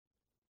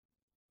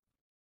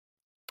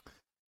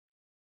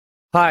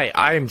Hi,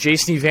 I am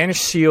Jason Evanish,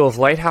 CEO of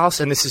Lighthouse,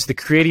 and this is the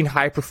Creating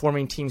High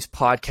Performing Teams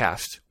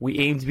podcast. We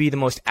aim to be the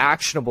most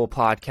actionable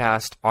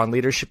podcast on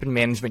leadership and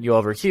management you'll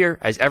ever hear.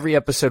 As every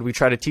episode, we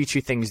try to teach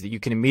you things that you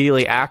can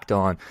immediately act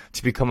on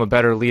to become a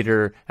better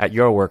leader at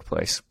your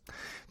workplace.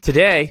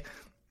 Today,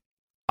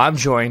 I'm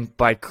joined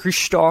by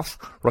Krzysztof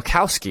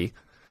Rakowski,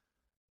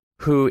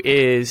 who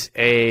is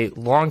a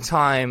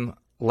longtime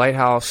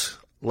Lighthouse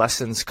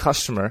Lessons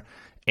customer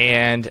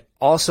and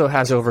also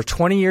has over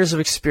 20 years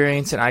of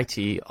experience in IT,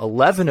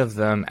 11 of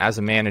them as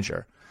a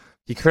manager.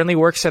 He currently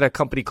works at a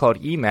company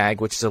called eMag,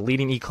 which is a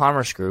leading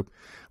e-commerce group,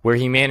 where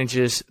he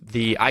manages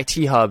the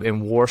IT hub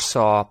in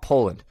Warsaw,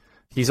 Poland.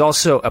 He's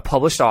also a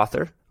published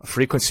author, a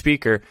frequent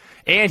speaker,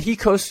 and he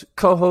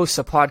co-hosts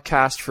a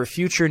podcast for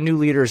future new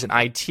leaders in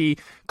IT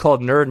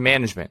called Nerd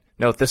Management.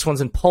 Note, this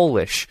one's in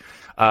Polish.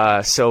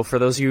 So for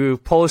those of you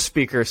Polish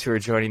speakers who are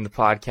joining the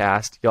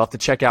podcast, you'll have to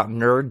check out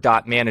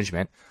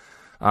nerd.management.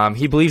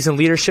 He believes in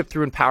leadership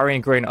through empowering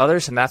and growing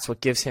others, and that's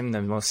what gives him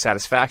the most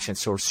satisfaction.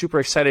 So we're super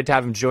excited to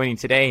have him joining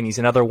today, and he's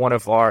another one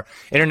of our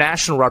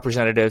international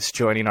representatives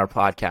joining our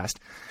podcast.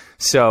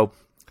 So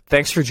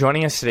thanks for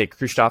joining us today,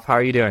 Krzysztof. How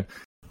are you doing?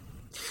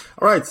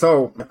 All right,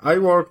 so I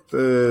worked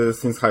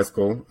since high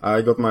school.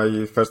 I got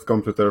my first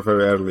computer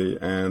very early,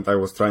 and I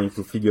was trying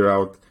to figure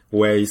out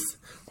ways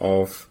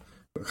of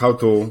how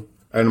to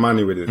earn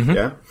money with it,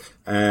 yeah?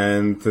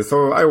 And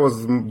so I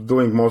was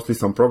doing mostly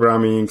some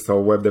programming, so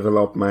web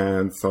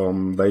development,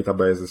 some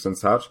databases and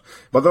such.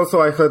 But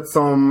also I had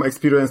some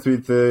experience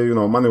with,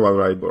 manual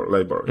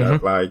labor, yeah?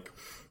 Like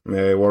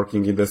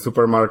working in the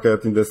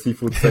supermarket, in the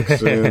seafood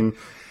section,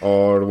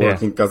 or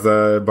working as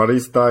a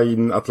barista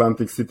in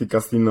Atlantic City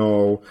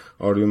Casino,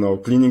 or,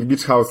 cleaning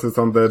beach houses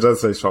on the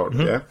Jersey Shore,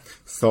 yeah?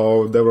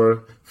 So there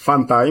were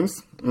fun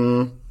times.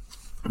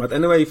 But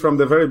anyway, from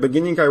the very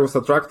beginning, I was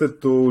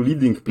attracted to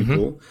leading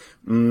people.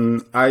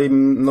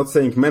 I'm not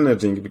saying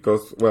managing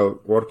because,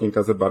 working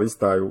as a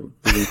barista,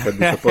 I didn't have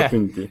this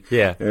opportunity.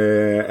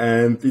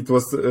 And it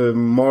was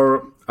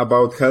more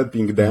about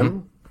helping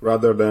them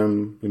rather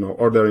than,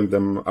 ordering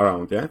them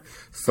around. Yeah.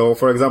 So,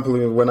 for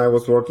example, when I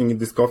was working in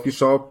this coffee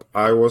shop,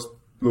 I was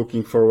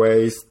looking for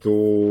ways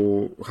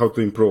how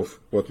to improve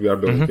what we are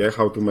doing. Yeah.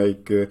 How to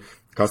make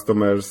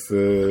customers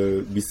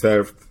be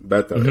served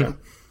better. Yeah.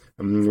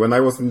 When I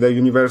was in the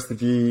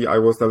university, I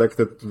was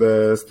elected to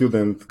the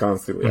student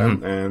council,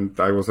 and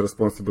I was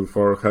responsible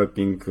for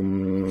helping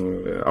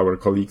our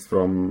colleagues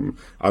from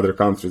other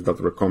countries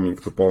that were coming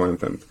to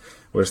Poland and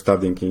were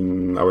studying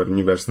in our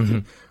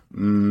university.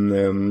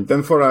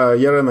 Then for a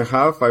year and a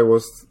half, I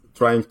was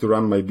trying to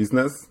run my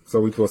business,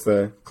 so it was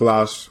a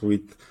clash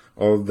with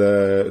all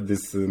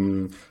this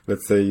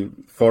let's say,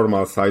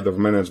 formal side of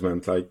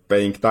management, like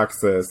paying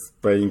taxes,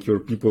 paying your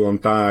people on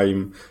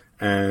time,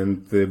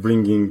 and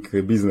bringing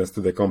business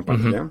to the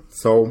company. Yeah.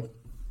 So,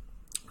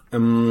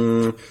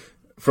 from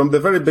the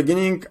very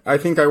beginning, I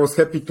think I was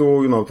happy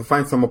to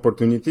find some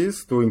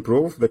opportunities to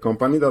improve the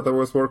company that I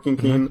was working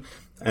in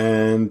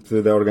and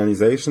the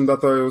organization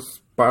that I was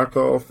part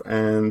of.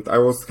 And I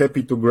was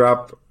happy to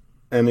grab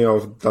any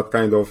of that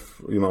kind of,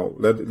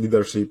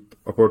 leadership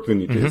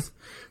opportunities.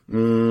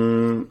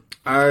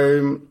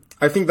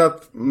 I think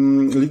that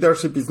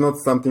leadership is not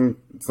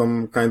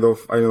some kind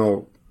of,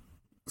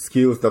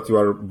 skills that you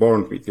are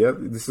born with. Yeah,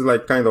 this is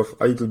like kind of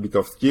a little bit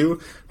of skill,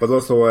 but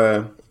also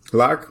a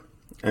luck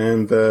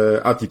and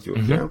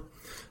attitude. Yeah,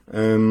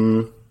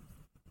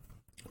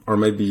 or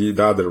maybe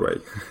the other way,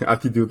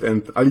 attitude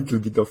and a little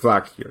bit of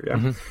luck here.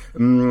 Yeah,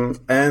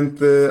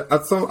 and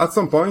at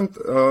some point,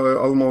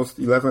 almost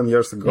 11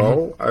 years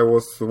ago, I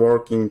was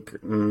working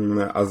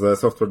as a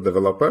software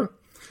developer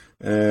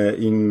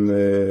in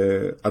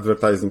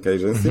advertising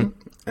agency.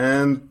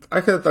 And I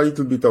had a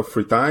little bit of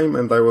free time,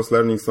 and I was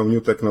learning some new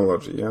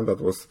technology. Yeah,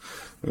 that was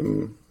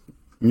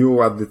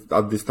new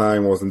at this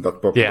time, wasn't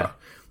that popular. Yeah.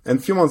 And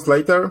a few months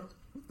later,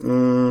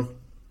 the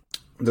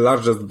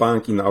largest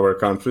bank in our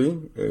country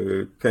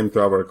came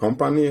to our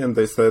company, and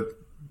they said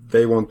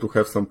they want to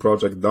have some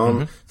project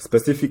done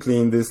specifically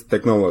in this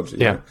technology.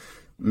 Yeah.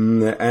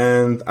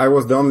 And I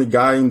was the only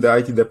guy in the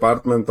IT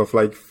department of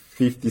like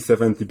 50,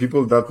 70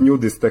 people that knew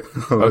this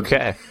technology.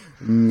 Okay.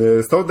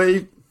 So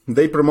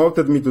they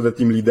promoted me to the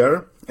team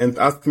leader and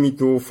asked me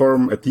to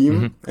form a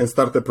team and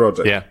start a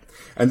project. Yeah.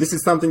 And this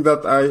is something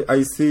that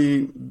I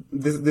see,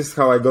 this is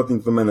how I got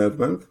into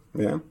management,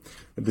 yeah,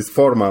 this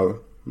formal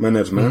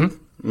management.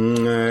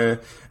 And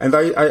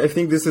I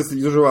think this is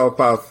usual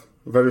path,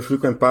 very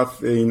frequent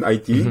path in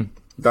IT,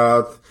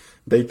 that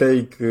they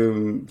take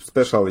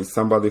specialists,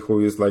 somebody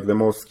who is like the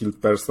most skilled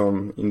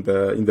person in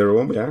the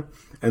room, yeah,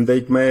 and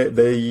they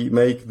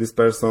make this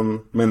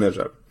person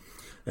manager.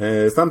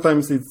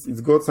 Sometimes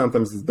it's good,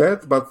 sometimes it's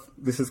bad, but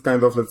this is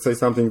kind of, let's say,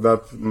 something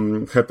that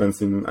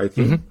happens in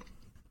IT.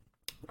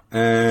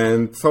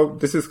 And so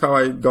this is how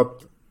I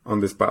got on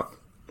this path.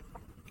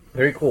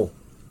 Very cool.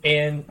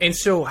 And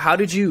so how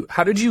did you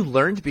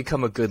learn to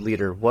become a good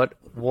leader?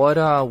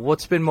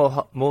 What's been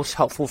most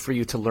helpful for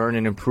you to learn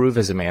and improve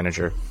as a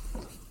manager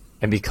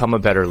and become a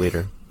better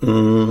leader?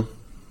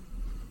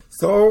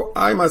 So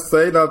I must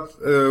say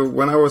that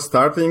when I was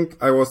starting,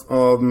 I was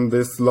on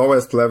this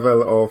lowest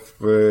level of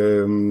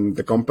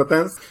the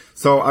competence.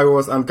 So I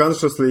was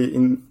unconsciously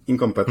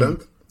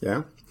incompetent.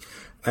 Yeah.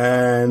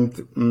 And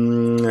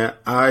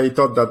I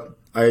thought that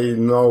I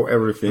know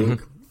everything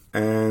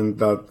and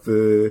that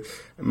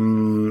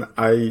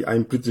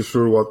I'm pretty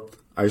sure what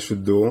I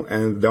should do.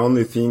 And the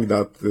only thing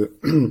that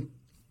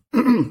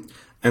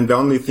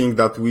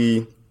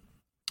we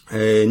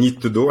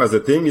need to do as a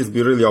team is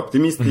be really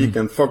optimistic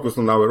and focus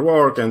on our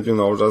work and,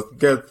 just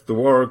get to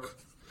work,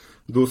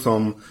 do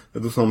some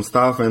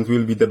stuff, and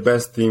we'll be the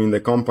best team in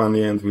the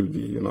company, and we'll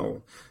be,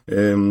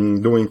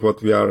 doing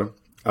what we are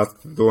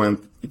asked to do, and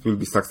it will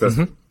be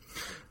successful.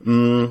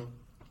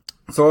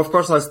 So of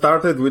course I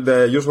started with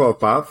the usual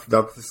path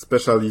that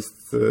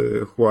specialists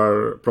who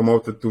are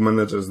promoted to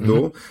managers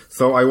do.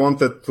 So I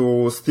wanted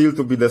to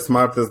be the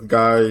smartest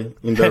guy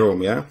in the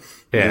room, yeah.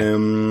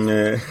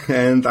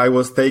 And I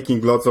was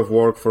taking lots of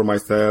work for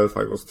myself.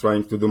 I was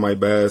trying to do my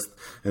best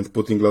and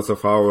putting lots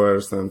of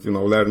hours and,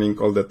 learning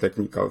all the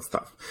technical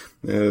stuff.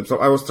 So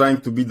I was trying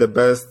to be the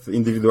best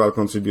individual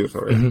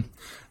contributor. Yeah?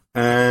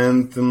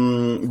 And,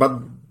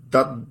 but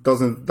that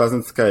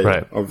doesn't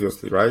scale,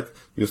 obviously, right?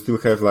 You still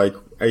have like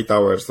 8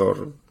 hours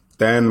or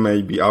 10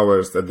 maybe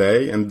hours a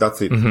day, and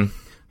that's it.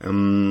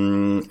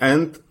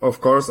 And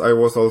of course, I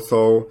was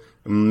also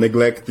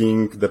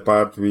neglecting the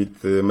part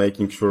with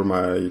making sure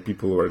my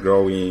people were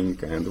growing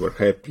and were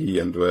happy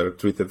and were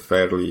treated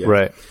fairly.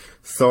 Right.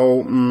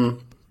 So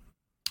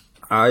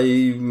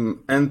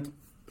and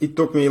it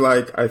took me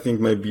I think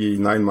maybe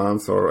 9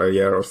 months or a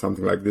year or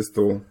something like this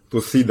to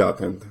see that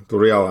and to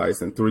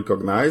realize and to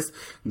recognize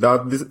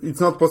that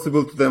it's not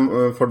possible to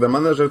them for the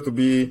manager to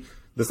be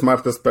the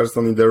smartest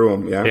person in the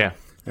room. Yeah.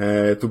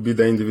 To be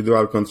the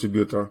individual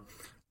contributor.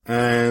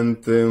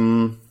 And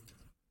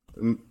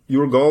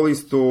your goal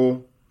is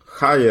to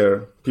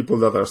hire people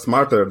that are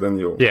smarter than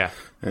you. Yeah.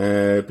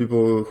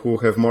 People who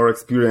have more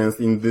experience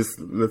in this,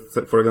 let's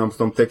say, for example,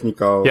 some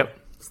technical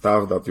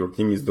stuff that your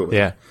team is doing.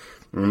 Yeah.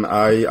 And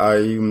I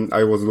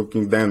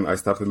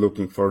started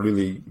looking for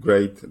really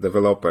great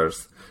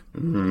developers,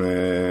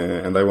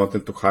 and I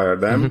wanted to hire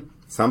them.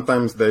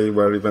 Sometimes they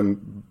were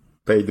even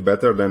paid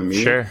better than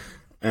me. Sure.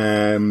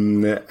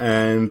 And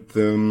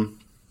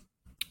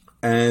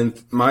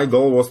my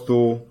goal was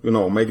to,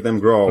 make them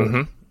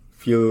grow,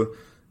 feel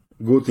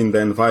good in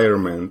the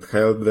environment,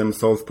 help them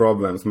solve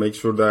problems, make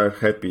sure they're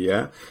happy,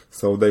 yeah?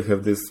 So they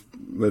have this,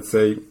 let's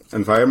say,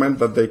 environment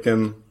that they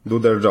can do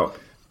their job.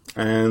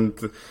 And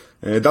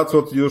that's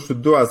what you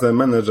should do as a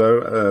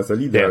manager, as a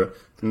leader,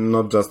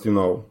 not just,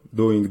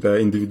 doing the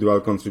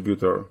individual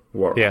contributor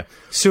work. Yeah.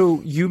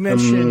 So you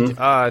mentioned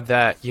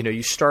that,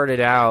 you started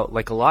out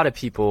like a lot of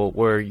people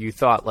where you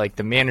thought like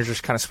the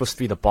manager's kind of supposed to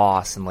be the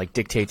boss and like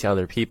dictate to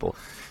other people.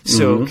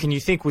 So can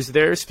you think, was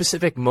there a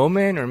specific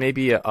moment or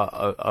maybe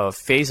a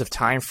phase of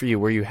time for you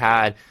where you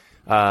had,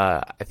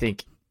 I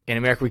think in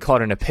America we call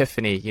it an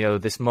epiphany,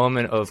 this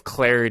moment of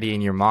clarity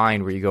in your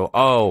mind where you go,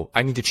 oh,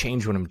 I need to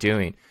change what I'm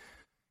doing.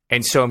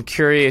 And so I'm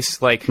curious,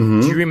 do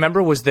you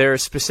remember, was there a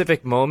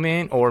specific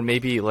moment or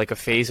maybe like a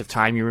phase of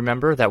time you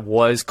remember that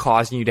was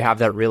causing you to have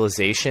that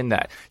realization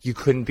that you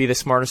couldn't be the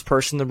smartest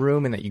person in the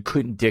room and that you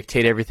couldn't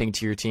dictate everything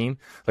to your team?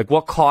 Like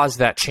what caused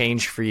that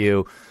change for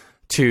you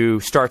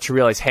to start to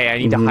realize, hey, I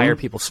need to hire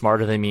people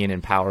smarter than me and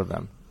empower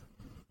them?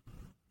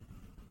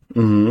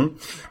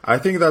 I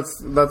think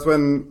that's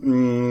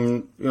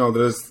when,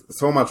 there's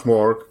so much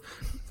work.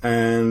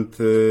 And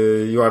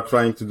you are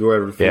trying to do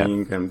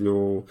everything, and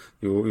you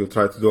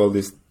try to do all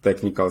this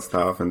technical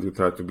stuff, and you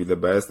try to be the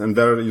best. And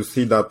there you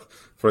see that,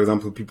 for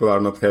example, people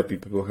are not happy.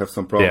 People have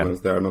some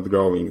problems. They are not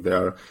growing. They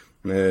are,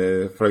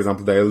 for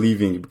example, they are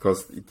leaving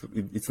because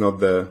it's not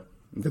the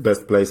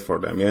best place for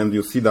them. And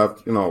you see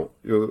that,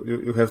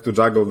 you have to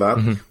juggle that.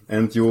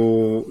 And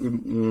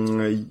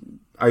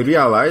I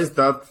realized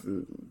that,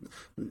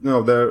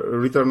 the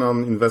return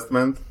on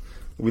investment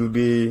will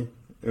be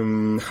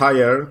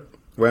higher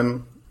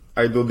when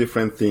I do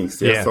different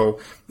things. Yeah. So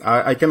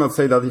I cannot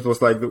say that it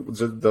was like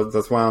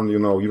just one,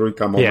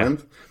 eureka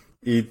moment.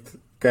 It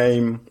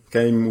came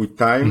with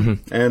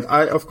time. And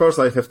of course,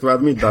 I have to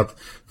admit that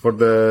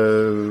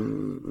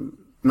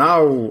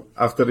now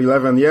after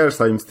 11 years,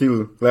 I'm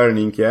still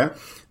learning. Yeah.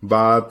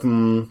 But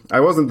I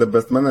wasn't the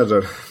best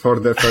manager for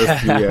the first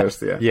few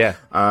years. Yeah.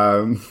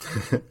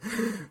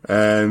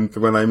 And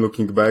when I'm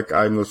looking back,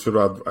 I'm not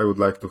sure I would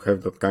like to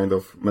have that kind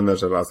of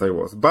manager as I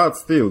was. But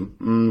still,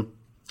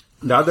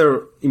 the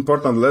other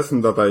important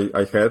lesson that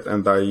I had,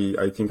 and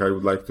I think I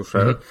would like to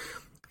share,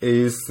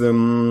 is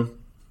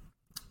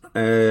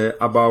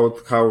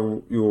about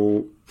how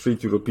you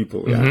treat your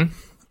people. Yeah,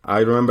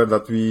 I remember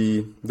that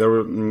we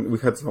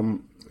had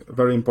some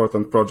very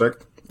important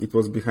project. It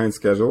was behind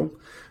schedule.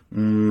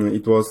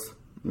 It was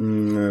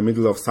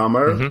middle of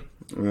summer.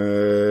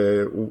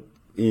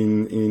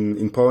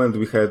 In Poland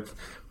we had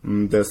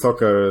the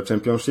soccer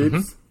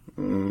championships.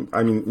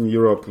 In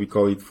Europe we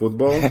call it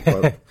football,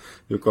 but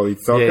you call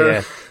it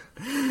soccer.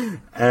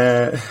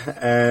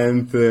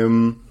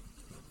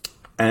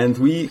 And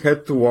we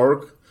had to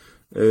work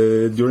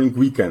during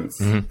weekends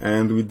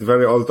and with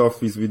very old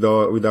office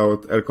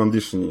without air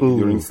conditioning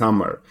during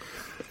summer.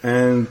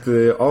 And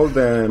all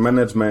the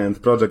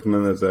management, project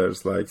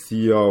managers, like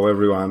CEO,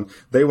 everyone,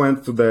 they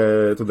went to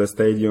the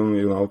stadium,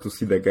 to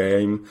see the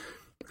game.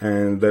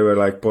 And they were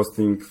like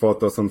posting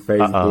photos on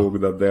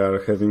Facebook that they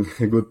are having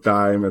a good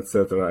time,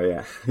 etc.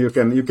 Yeah, you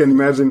can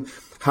imagine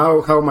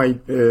how my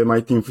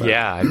team felt.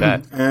 Yeah, I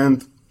bet.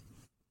 And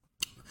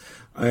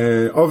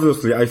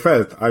obviously, I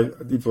felt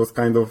it was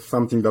kind of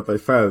something that I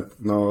felt,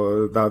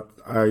 that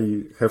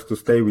I have to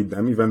stay with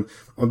them. Even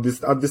at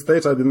this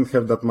stage, I didn't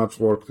have that much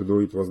work to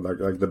do. It was like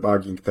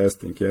debugging,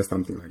 testing,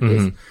 something like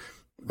this.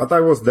 But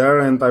I was there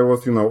and I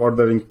was,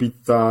 ordering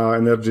pizza,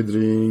 energy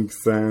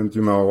drinks, and,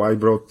 I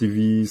brought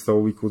TV so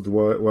we could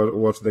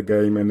watch the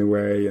game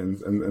anyway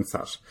and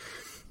such.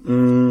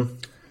 And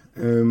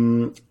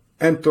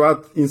to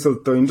add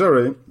insult to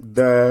injury,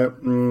 the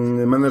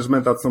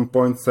management at some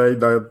point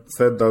said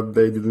that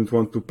they didn't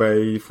want to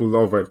pay full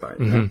overtime.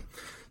 Yeah?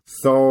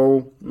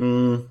 So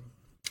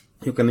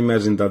you can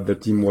imagine that the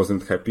team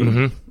wasn't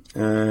happy.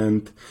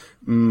 And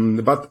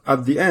but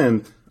at the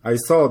end, I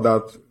saw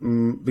that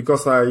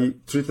because I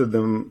treated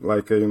them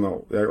like a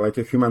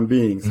human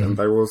beings, and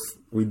I was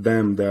with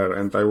them there,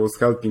 and I was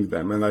helping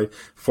them, and I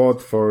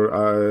fought for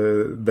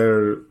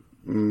their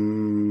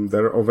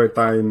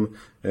overtime.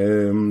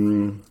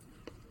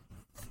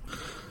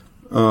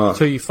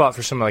 So you fought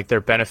for some like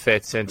their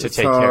benefits and to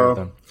take care of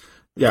them.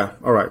 Yeah.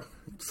 All right.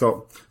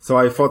 So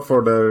I fought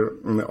for their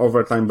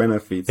overtime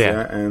benefits,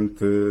 and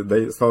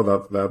they saw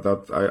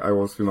that I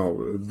was,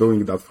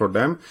 doing that for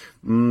them.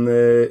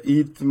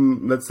 It,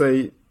 let's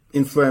say,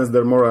 influenced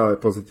their morale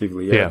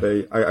positively. Yeah.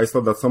 I saw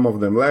that some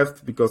of them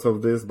left because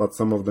of this, but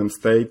some of them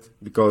stayed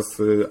because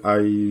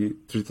I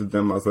treated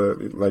them as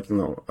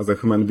a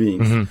human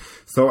being.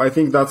 So I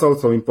think that's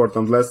also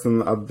important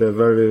lesson at the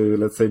very,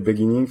 let's say,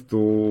 beginning,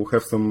 to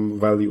have some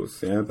values,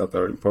 that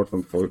are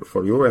important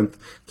for you, and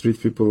treat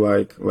people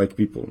like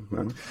people.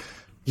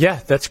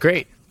 Yeah, that's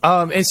great.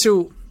 And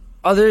so,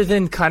 other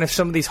than kind of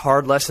some of these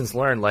hard lessons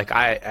learned, like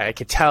I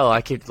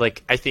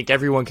think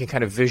everyone can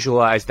kind of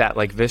visualize that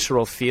like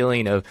visceral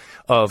feeling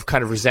of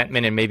kind of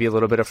resentment and maybe a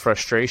little bit of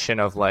frustration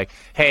of like,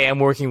 hey, I'm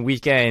working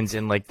weekends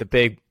and like the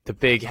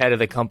big head of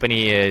the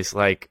company is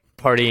like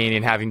partying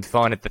and having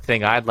fun at the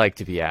thing I'd like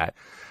to be at.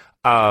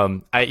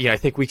 I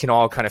think we can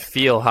all kind of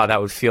feel how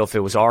that would feel if it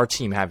was our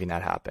team having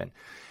that happen.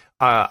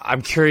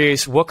 I'm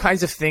curious, what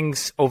kinds of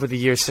things over the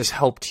years has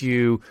helped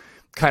you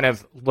kind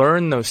of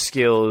learn those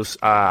skills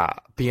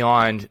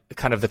beyond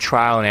kind of the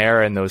trial and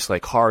error and those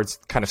like hard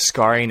kind of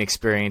scarring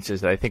experiences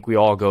that I think we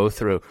all go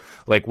through?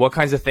 Like, what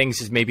kinds of things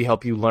has maybe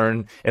help you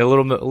learn in a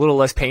little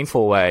less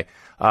painful way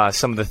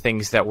some of the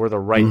things that were the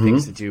right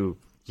things to do?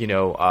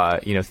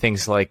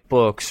 Things like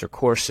books or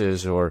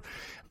courses or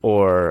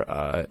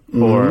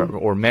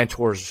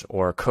mentors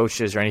or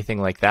coaches or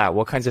anything like that.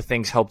 What kinds of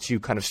things helped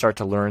you kind of start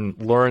to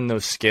learn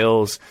those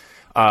skills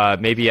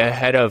maybe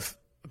ahead of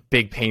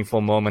big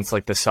painful moments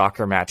like the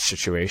soccer match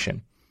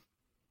situation?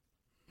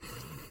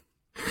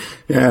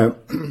 Yeah,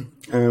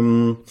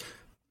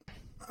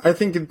 I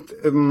think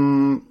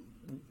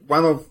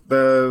one of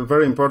the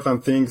very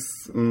important things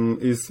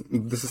is,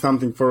 this is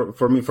something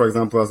for me, for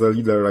example, as a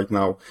leader right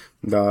now,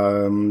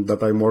 that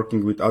I'm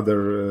working with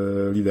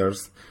other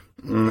leaders,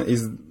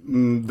 is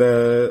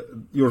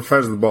your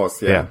first boss.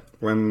 Yeah.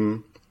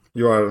 When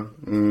you are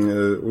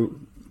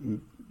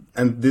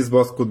and this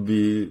boss could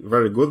be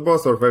very good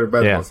boss or very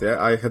bad boss.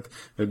 Yeah, I had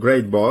a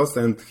great boss,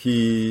 and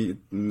he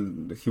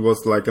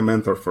was like a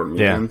mentor for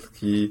me, and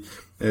he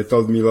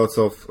told me lots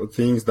of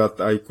things that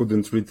I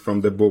couldn't read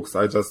from the books.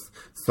 I just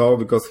saw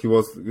because he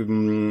was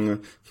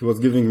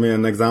giving me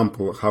an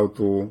example how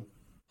to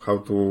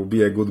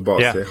be a good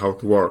boss, how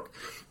to work.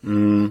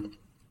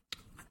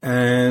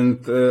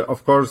 And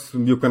of course,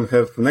 you can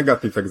have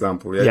negative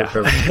example. You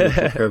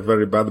have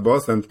very bad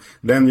boss, and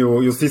then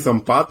you see some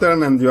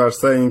pattern, and you are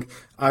saying,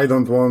 I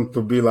don't want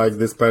to be like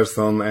this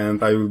person,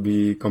 and I will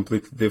be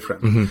completely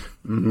different.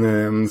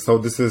 So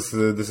this is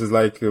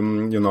like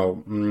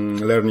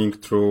learning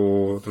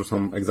through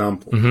some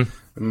example.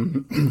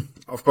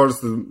 Of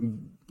course,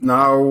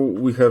 now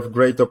we have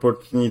great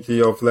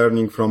opportunity of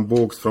learning from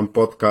books, from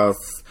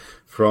podcasts,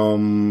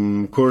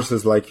 from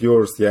courses like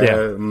yours.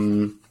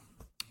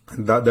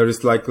 That there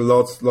is like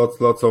lots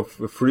of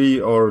free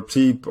or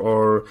cheap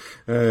or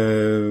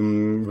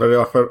very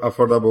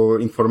affordable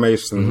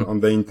information on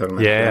the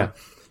internet.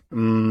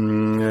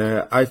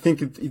 I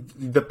think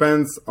it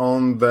depends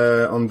on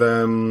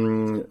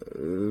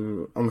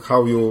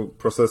how you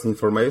process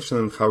information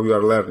and how you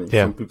are learning.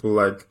 Some people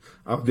like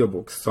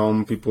audiobooks,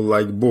 some people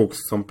like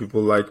books, some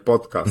people like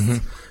podcasts.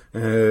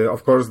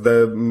 Of course,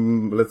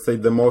 let's say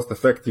the most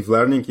effective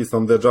learning is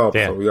on the job.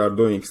 So you are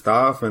doing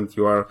stuff and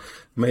you are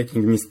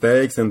making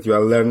mistakes and you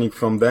are learning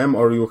from them,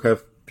 or you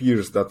have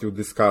peers that you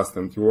discuss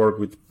and you work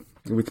with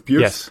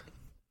peers.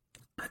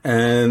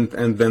 And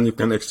then you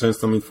can exchange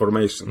some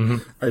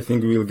information. I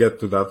think we'll get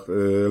to that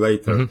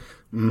later.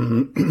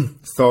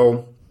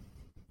 So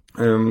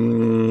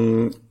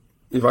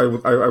if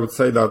I would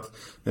say that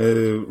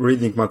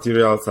reading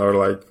materials are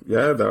like,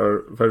 yeah, they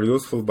are very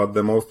useful, but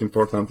the most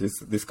important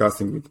is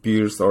discussing with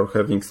peers or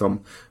having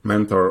some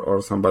mentor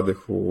or somebody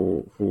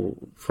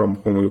from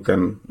whom you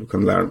can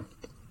learn.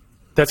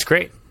 That's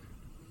great.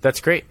 That's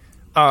great.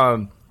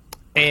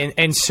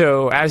 And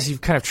so as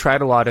you've kind of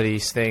tried a lot of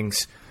these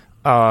things,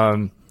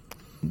 what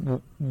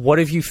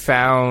have you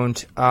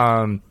found?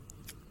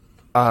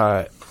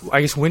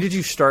 I guess, when did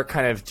you start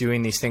kind of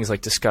doing these things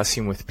like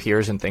discussing with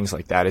peers and things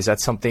like that? Is that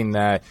something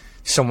that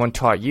someone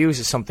taught you? Is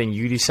it something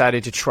you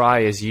decided to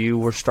try as you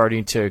were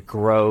starting to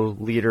grow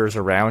leaders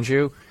around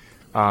you?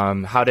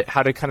 How did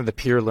kind of the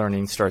peer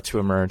learning start to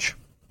emerge?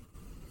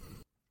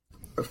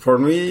 For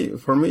me,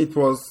 it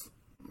was,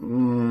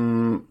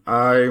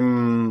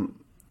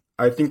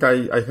 I think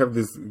I have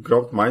this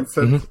growth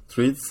mindset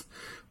traits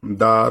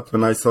that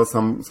when I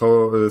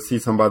see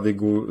somebody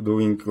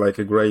doing like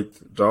a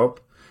great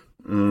job,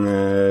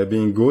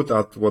 being good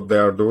at what they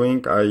are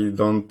doing, I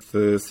don't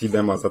see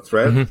them as a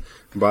threat,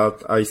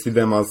 but I see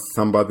them as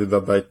somebody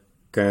that I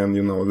can,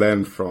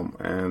 learn from,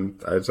 and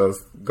I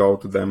just go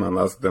to them and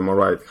ask them, all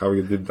right, how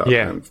you did that,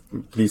 and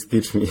please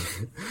teach me.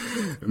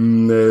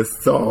 And I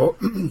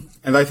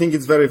think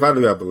it's very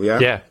valuable.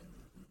 Yeah.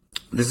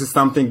 This is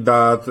something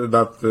that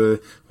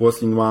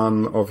was in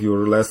one of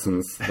your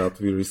lessons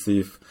that we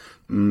received.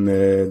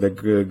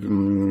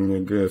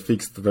 The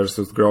fixed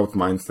versus growth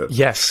mindset.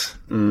 Yes.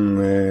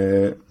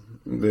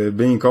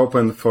 Being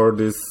open for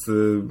this,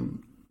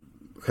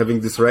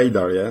 having this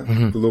radar,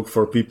 to look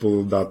for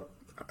people that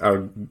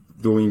are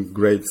doing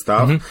great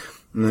stuff.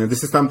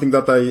 This is something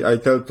that I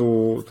tell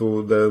to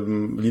the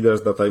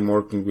leaders that I'm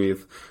working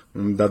with,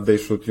 that they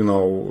should,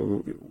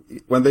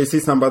 when they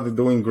see somebody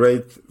doing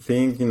great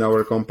thing in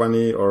our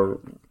company or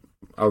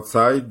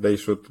outside, they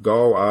should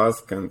go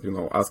ask and,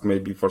 ask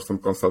maybe for some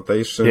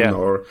consultation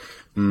or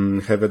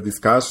have a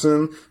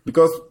discussion,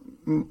 because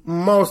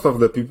most of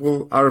the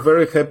people are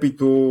very happy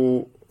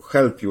to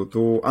help you,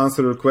 to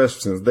answer your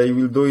questions. They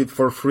will do it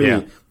for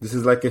free. This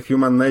is like a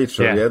human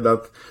nature,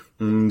 that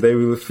they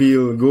will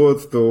feel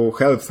good to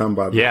help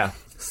somebody.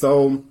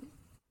 So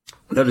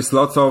there is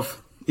lots of,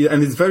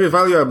 and it's very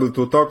valuable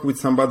to talk with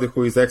somebody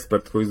who is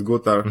expert, who is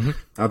good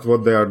at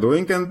what they are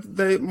doing, and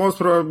they most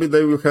probably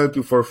they will help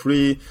you for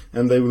free,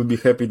 and they will be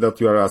happy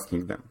that you are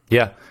asking them.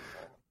 Yeah,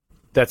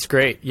 that's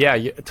great. Yeah,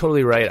 you're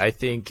totally right. I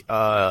think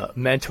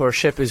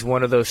mentorship is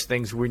one of those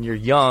things. When you're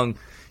young,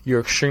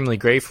 you're extremely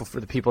grateful for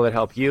the people that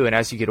help you, and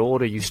as you get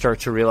older, you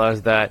start to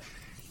realize that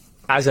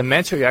as a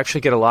mentor, you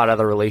actually get a lot out of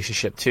the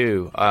relationship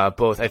too.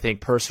 Both, I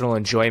think, personal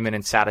enjoyment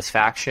and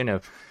satisfaction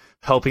of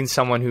helping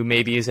someone who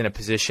maybe is in a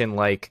position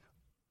like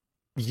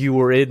you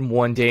were in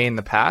one day in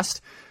the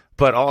past,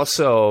 but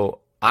also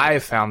I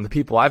have found the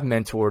people I've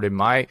mentored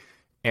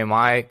in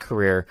my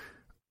career,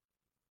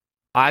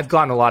 I've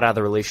gotten a lot out of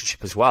the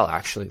relationship as well,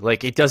 actually.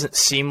 Like, it doesn't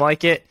seem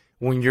like it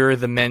when you're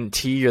the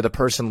mentee, you're the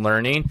person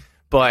learning,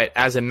 but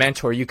as a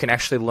mentor, you can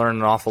actually learn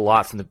an awful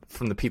lot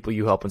from the people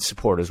you help and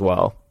support as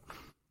well.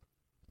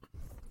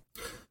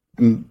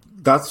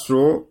 That's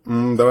true.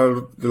 There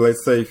are,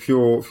 let's say,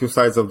 few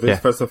sides of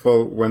this. First of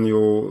all, when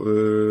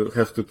you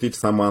have to teach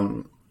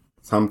someone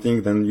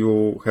something, then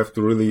you have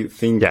to really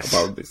think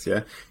about this.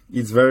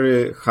 It's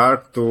very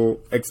hard to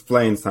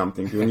explain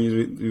something.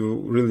 You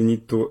really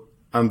need to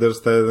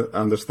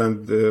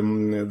understand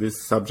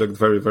this subject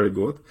very, very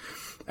good.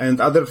 And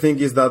other thing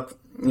is that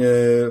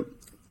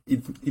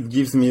it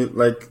gives me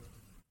like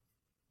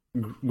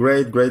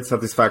great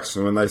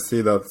satisfaction when I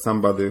see that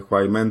somebody who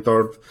I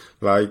mentored,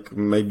 like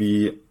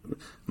maybe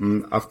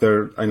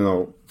after,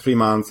 3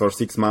 months or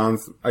 6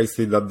 months, I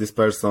see that this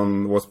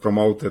person was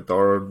promoted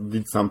or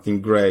did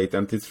something great.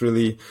 And it's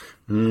really,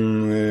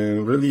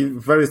 really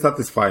very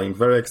satisfying,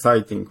 very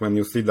exciting when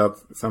you see that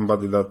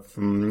somebody that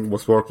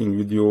was working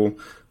with you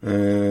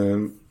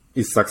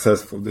is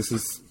successful. This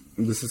is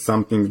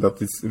something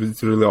that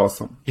it's really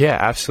awesome. Yeah,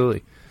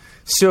 absolutely.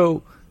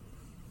 So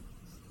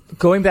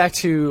going back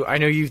to, I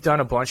know you've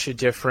done a bunch of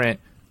different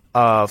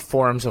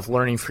forms of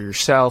learning for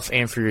yourself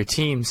and for your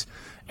teams.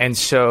 And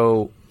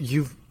so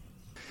you've,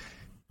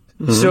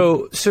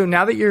 so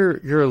now that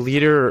you're a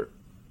leader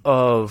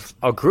of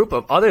a group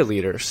of other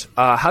leaders,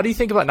 how do you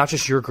think about not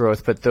just your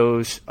growth, but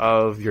those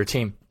of your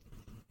team?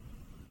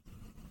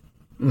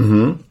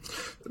 So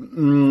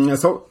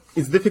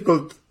it's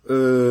difficult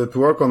to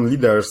work on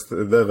leaders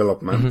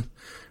development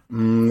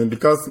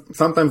because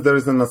sometimes there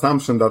is an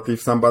assumption that if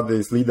somebody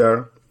is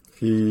leader,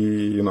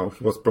 he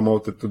was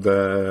promoted to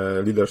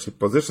the leadership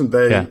position,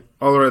 they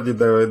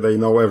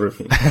know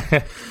everything.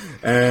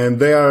 And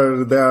they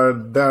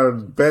are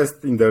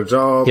best in their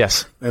job,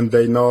 and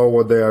they know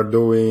what they are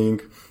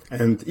doing,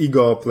 and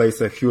ego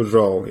plays a huge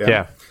role.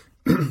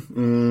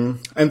 And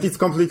it's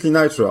completely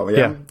natural.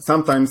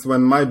 Sometimes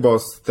when my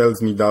boss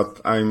tells me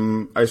that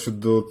I should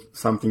do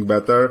something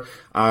better,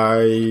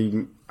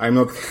 I'm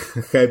not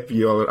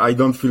happy, or I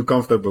don't feel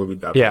comfortable with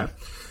that.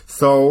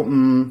 So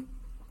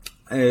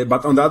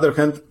but on the other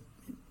hand,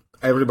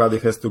 everybody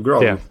has to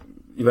grow.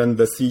 even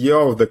the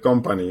CEO of the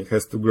company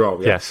has to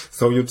grow. Yeah? Yes.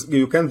 So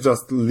you can't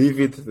just leave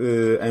it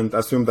and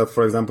assume that,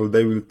 for example,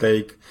 they will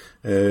take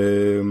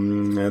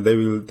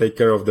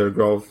care of their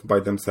growth by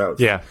themselves.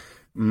 Yeah.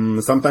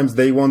 Sometimes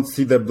they won't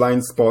see the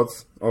blind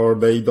spots, or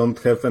they don't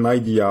have an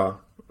idea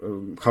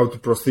how to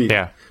proceed.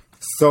 Yeah.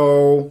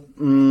 So,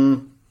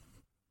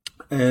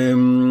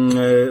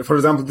 for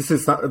example, this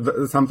is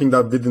something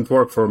that didn't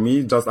work for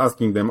me. Just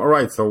asking them, all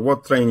right, so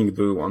what training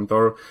do you want,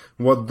 or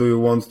what do you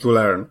want to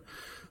learn?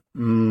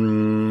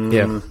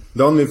 The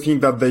only thing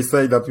that they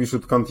say that we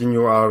should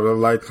continue our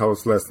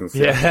lighthouse lessons,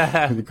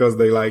 because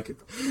they like it.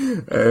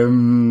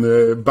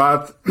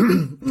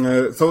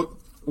 So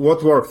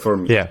what worked for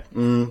me?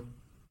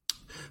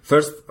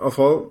 First of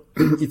all,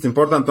 it's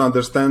important to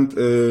understand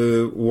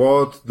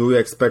what do you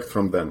expect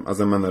from them as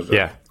a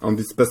manager on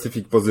this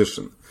specific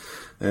position.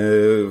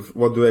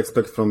 What do you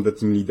expect from the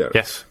team leader?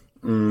 Yes.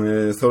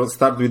 So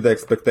start with the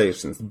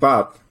expectations.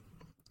 But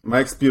my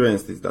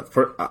experience is that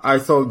I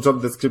saw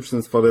job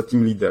descriptions for the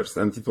team leaders,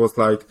 and it was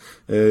like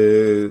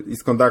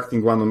he's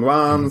conducting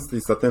one-on-ones,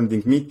 he's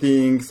attending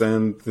meetings,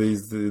 and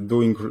he's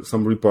doing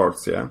some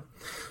reports. Yeah,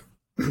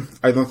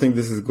 I don't think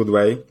this is a good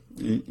way.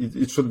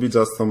 It should be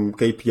just some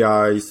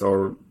KPIs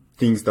or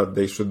things that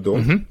they should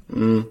do.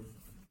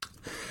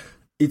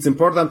 It's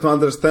important to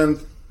understand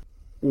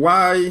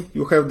why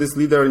you have this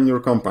leader in your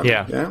company.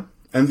 Yeah?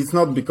 And it's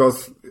not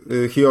because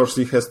he or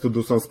she has to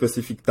do some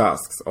specific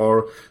tasks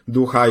or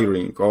do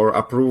hiring or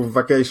approve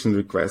vacation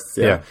requests.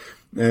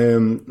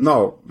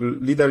 No,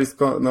 leader is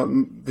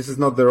this is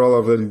not the role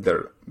of the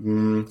leader.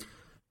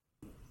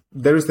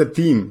 There is a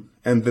team,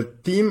 and the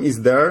team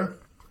is there,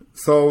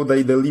 so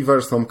they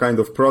deliver some kind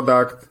of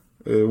product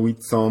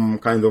with some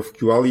kind of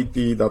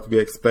quality that we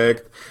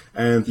expect,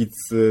 and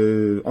it's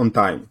on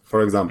time,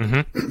 for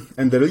example.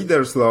 And the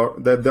leader's law,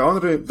 that the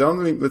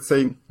only let's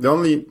say the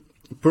only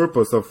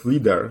purpose of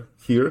leader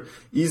here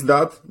is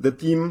that the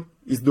team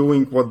is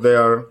doing what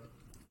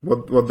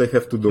they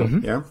have to do.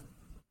 Yeah.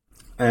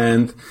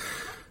 And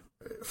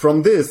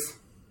from this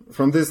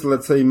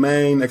let's say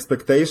main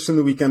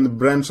expectation, we can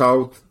branch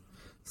out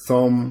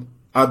some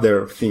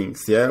other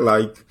things. Yeah,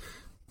 like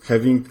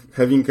having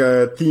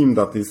a team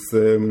that is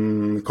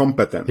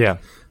competent.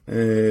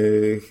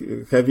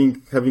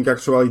 Having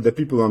actually the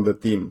people on the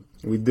team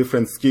with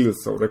different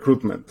skills, so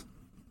recruitment.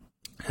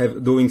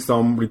 Doing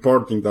some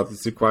reporting that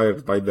is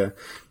required by the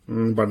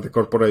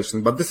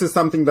corporation. But this is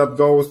something that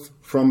goes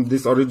from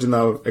these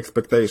original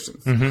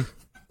expectations.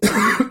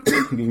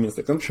 Give me a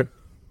second. Sure.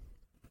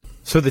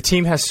 So the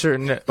team has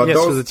certain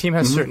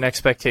certain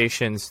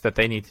expectations that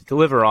they need to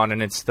deliver on,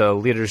 and it's the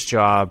leader's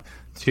job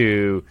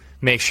to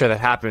make sure that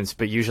happens.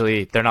 But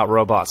usually they're not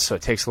robots, so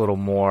it takes a little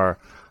more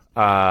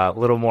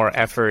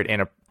effort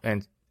and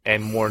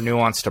more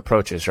nuanced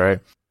approaches,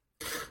 right?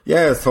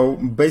 Yeah, so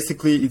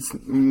basically it's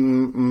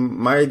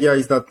my idea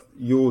is that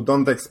you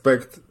don't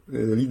expect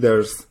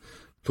leaders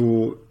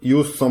to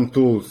use some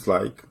tools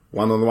like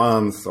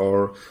one-on-ones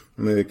or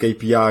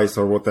KPIs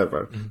or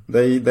whatever.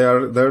 They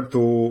are there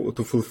to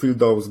fulfill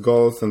those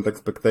goals and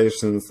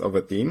expectations of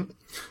a team.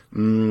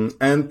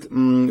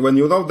 And when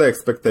you know the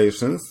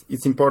expectations,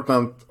 it's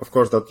important, of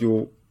course, that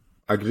you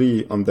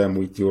agree on them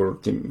with your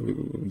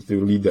team, with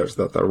your leaders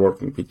that are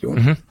working with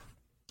you.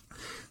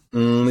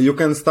 You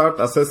can start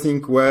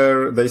assessing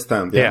where they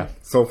stand. Yeah.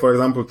 So, for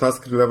example,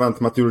 task relevant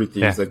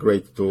maturity is a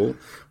great tool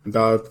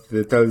that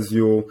tells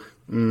you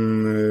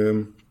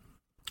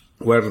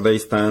where they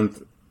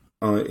stand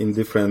in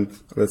different,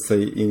 let's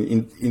say,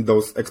 in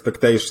those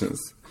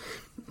expectations.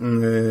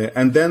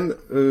 And then,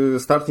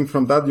 starting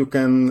from that, you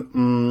can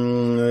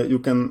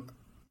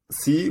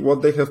see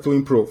what they have to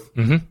improve,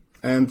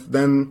 and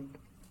then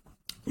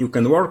you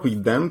can work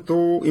with them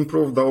to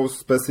improve those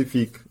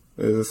specific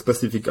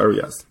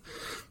areas.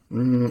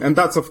 And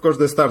that's, of course,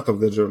 the start of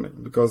the journey,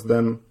 because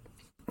then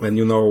when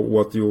you know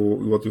what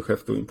you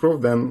have to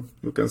improve, then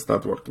you can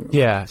start working on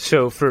it.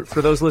 So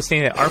for those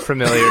listening that aren't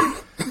familiar,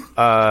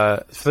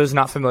 for those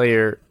not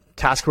familiar,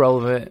 task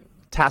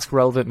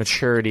relevant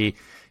maturity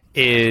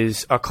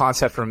is a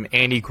concept from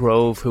Andy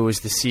Grove, who is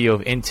the CEO of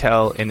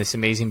Intel, in this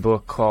amazing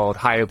book called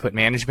High Output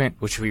Management,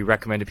 which we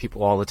recommend to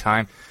people all the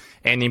time.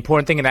 And the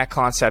important thing in that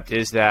concept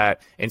is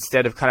that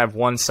instead of kind of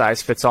one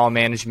size fits all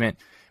management,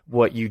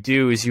 what you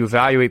do is you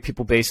evaluate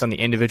people based on the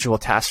individual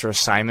tasks or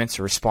assignments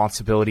or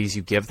responsibilities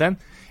you give them.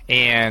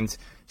 And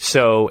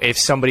so if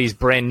somebody's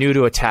brand new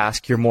to a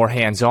task, you're more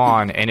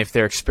hands-on. And if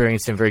they're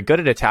experienced and very good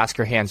at a task,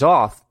 you're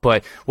hands-off.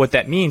 But what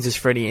that means is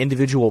for any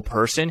individual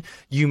person,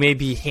 you may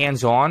be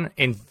hands-on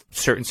in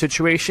certain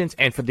situations,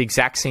 and for the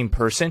exact same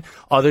person,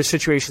 other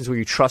situations where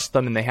you trust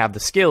them and they have the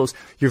skills,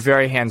 you're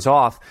very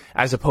hands-off,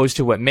 as opposed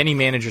to what many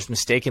managers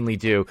mistakenly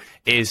do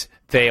is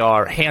they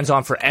are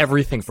hands-on for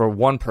everything for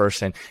one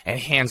person and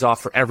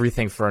hands-off for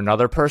everything for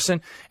another person.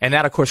 And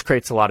that, of course,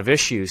 creates a lot of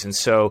issues. And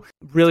so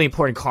really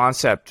important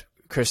concept,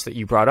 Chris, that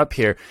you brought up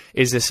here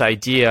is this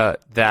idea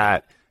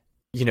that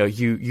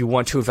you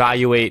want to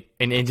evaluate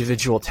an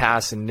individual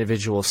task and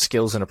individual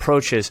skills and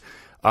approaches,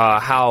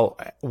 how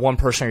one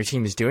person on your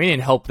team is doing,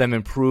 and help them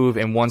improve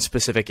in one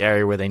specific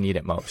area where they need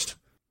it most.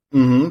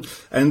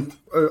 And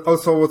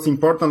also what's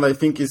important, I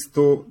think, is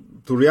to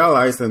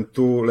realize and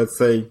to, let's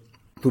say,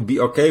 to be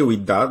okay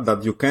with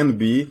that you can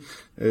be,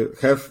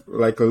 have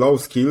like low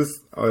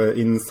skills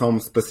in some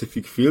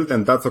specific field,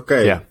 and that's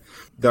okay. Yeah.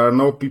 There are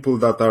no people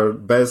that are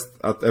best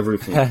at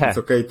everything. It's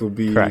okay to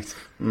be,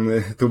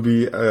 to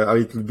be a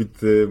little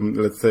bit,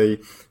 let's say,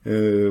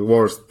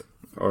 worst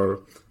or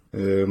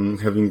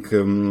having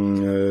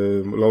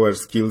lower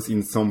skills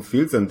in some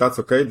fields, and that's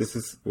okay. This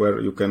is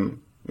where you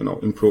can,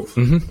 improve.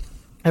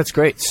 That's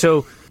great.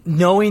 So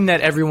knowing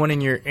that everyone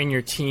in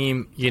your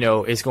team,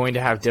 is going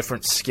to have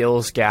different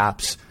skills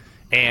gaps,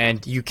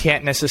 and you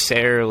can't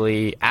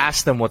necessarily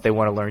ask them what they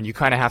want to learn, you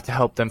kind of have to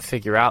help them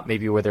figure out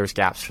maybe where there's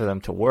gaps for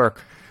them to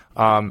work.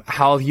 How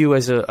have you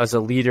as a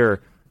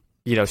leader,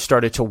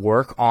 started to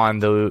work on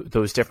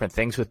those different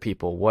things with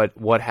people?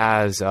 What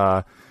has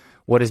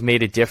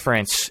made a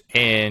difference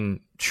in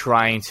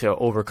trying to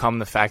overcome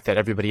the fact that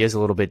everybody is a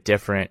little bit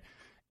different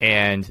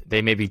and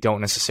they maybe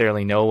don't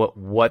necessarily know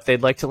what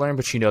they'd like to learn,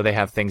 but they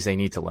have things they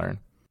need to learn?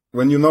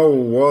 When you know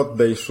what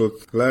they should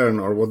learn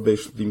or what they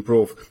should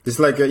improve, it's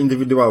like an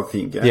individual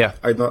thing. Yeah.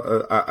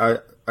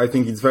 I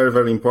think it's very,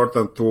 very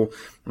important to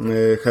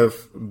have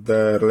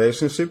the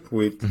relationship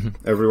with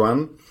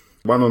everyone,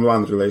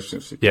 one-on-one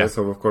relationship. Yeah.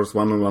 So of course,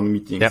 one-on-one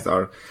meetings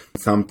are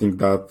something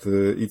that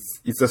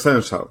it's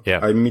essential. Yeah.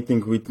 I'm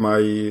meeting with my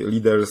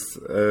leaders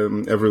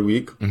every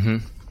week.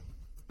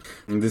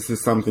 And this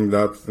is something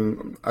that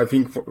I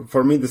think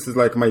for me, this is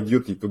like my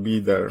duty to be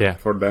there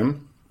for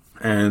them.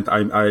 And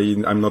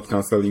I'm not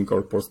canceling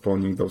or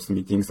postponing those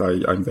meetings.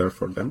 I'm there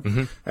for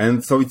them.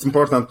 And so it's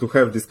important to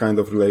have this kind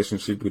of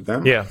relationship with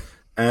them. Yeah.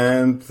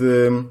 And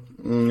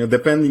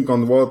depending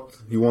on what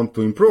you want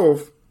to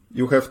improve,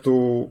 you have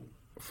to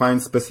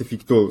find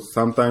specific tools.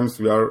 Sometimes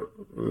we are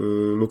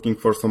looking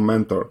for some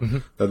mentor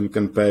that we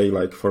can pay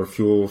like for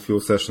few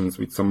sessions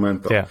with some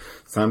mentor. Yeah.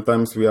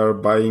 Sometimes we are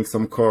buying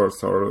some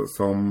course or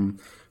some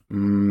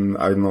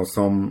online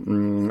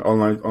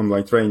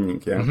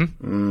training. Yeah.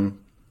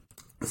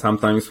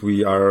 Sometimes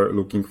we are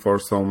looking for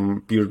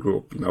some peer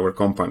group in our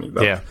company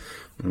that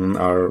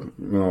are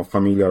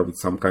familiar with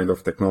some kind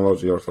of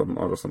technology or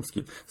some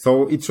skill.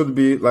 So it should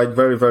be like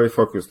very, very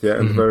focused,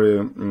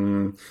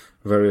 and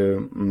very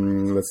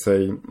let's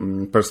say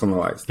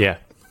personalized. Yeah,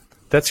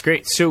 that's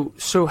great. So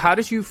how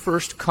did you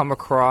first come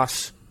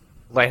across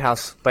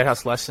Lighthouse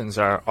Lessons?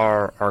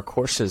 Our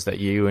courses that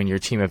you and your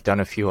team have done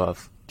a few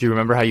of. Do you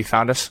remember how you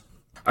found us?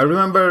 I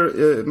remember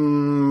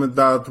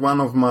that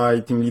one of my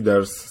team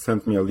leaders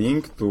sent me a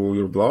link to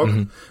your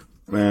blog,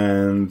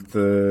 and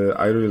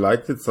I really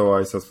liked it, so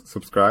I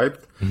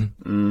subscribed.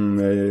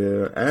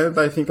 And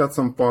I think at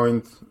some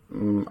point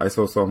I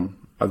saw some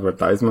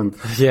advertisement.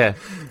 Yeah.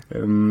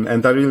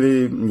 And I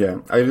really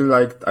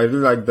liked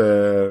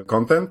the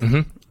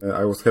content.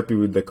 I was happy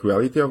with the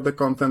quality of the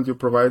content you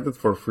provided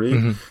for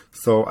free.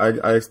 So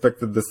I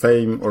expected the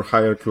same or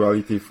higher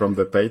quality from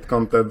the paid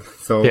content.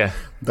 So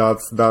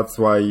that's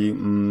why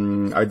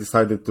I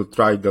decided to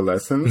try the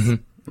lessons.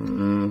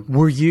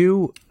 Were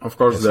you? Of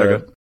course,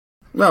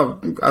 no.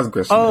 Ask a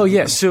question. Oh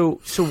yeah. So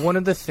one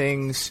of the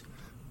things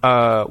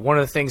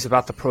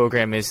about the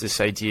program is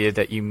this idea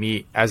that you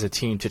meet as a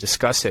team to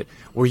discuss it.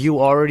 Were you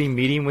already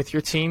meeting with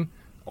your team,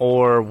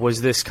 or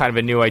was this kind of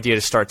a new idea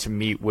to start to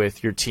meet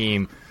with your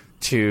team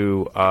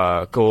to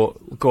go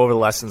over the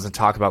lessons and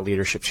talk about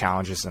leadership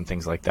challenges and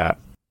things like that?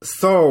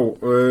 So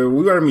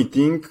we were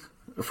meeting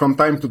from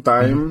time to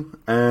time,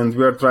 and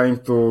we are trying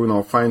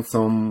to find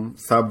some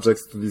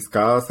subjects to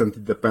discuss, and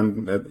it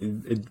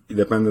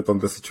depended on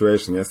the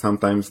situation. Yeah,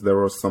 sometimes there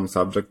was some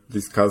subject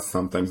discussed,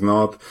 sometimes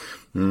not.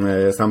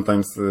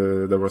 Sometimes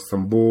there was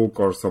some book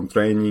or some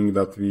training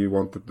that we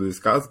wanted to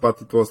discuss, but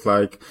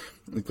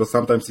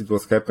sometimes it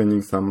was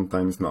happening,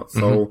 sometimes not.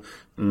 So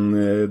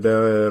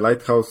the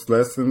Lighthouse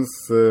Lessons,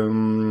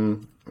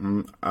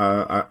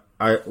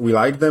 we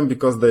like them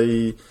because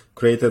they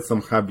created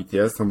some habit,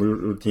 some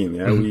routine.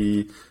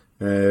 We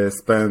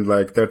spend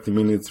like 30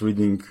 minutes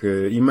reading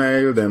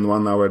email, then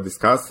 1 hour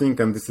discussing,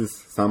 and this is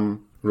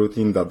some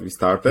routine that we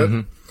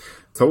started.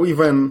 So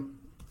even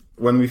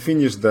when we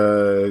finish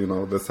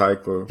the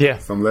cycle,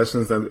 some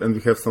lessons, and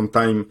we have some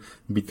time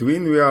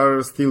between, we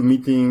are still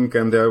meeting,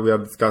 and we are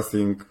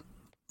discussing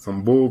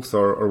some books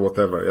or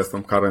whatever,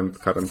 some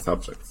current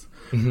subjects.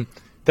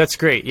 That's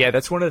great. Yeah,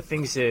 that's one of the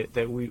things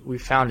that we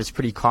found is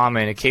pretty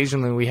common.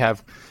 Occasionally we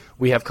have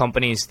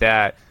companies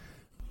that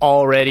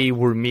already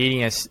were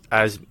meeting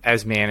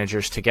as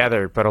managers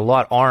together, but a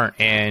lot aren't.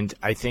 And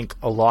I think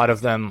a lot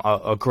of them,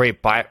 a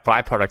great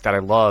byproduct that I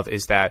love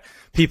is that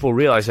people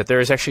realize that there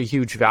is actually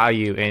huge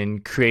value in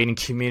creating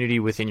community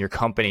within your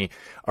company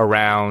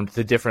around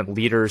the different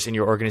leaders in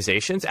your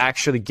organizations,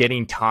 actually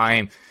getting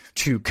time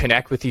to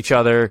connect with each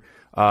other,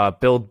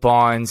 build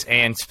bonds,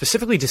 and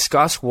specifically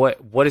discuss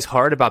what is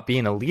hard about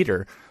being a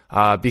leader,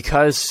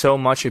 because so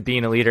much of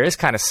being a leader is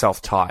kind of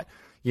self-taught.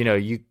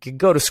 You can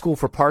go to school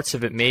for parts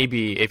of it,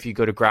 maybe if you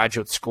go to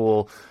graduate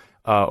school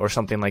or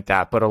something like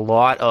that. But a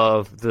lot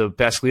of the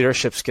best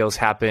leadership skills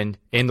happen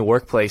in the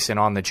workplace and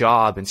on the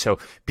job. And so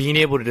being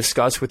able to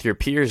discuss with your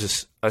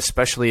peers,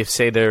 especially if,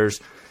 say, there's,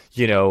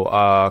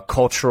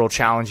 cultural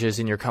challenges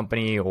in your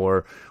company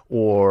or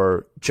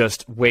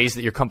just ways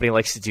that your company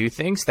likes to do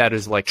things, that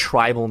is like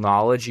tribal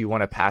knowledge you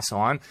want to pass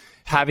on.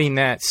 Having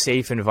that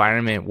safe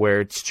environment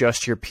where it's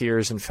just your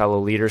peers and fellow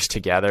leaders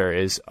together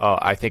is,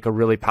 I think, a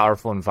really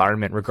powerful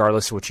environment,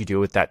 regardless of what you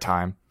do at that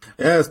time.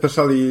 Yeah,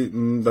 especially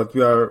that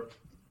we are,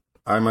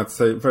 I might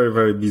say, very,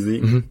 very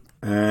busy.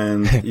 Mm-hmm.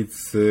 And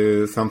it's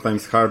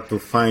sometimes hard to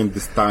find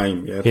this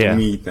time to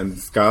meet and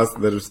discuss.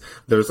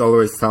 There's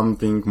always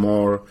something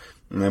more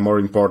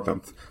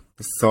important.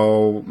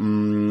 So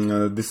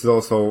this is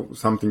also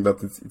something that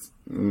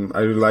I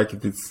really like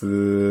it. It's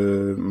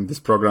this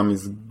program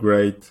is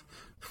great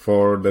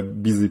for the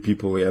busy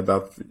people.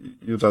 That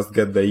you just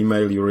get the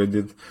email, you read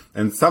it,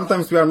 and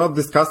sometimes we are not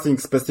discussing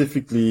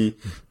specifically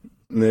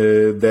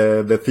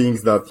the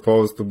things that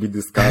supposed to be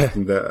discussed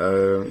in the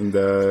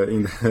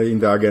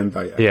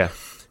agenda. Yeah.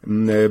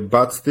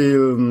 But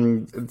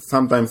still,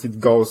 sometimes it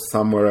goes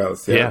somewhere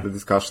else. The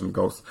discussion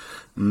goes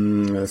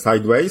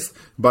sideways,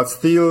 but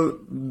still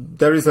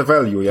there is a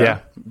value.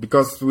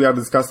 Because we are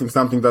discussing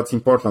something that's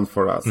important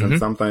for us, and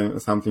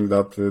sometimes something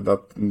that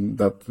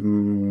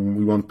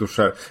we want to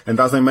share. And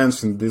as I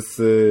mentioned, this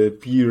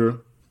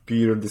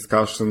peer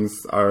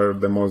discussions are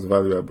the most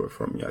valuable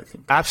for me, I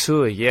think.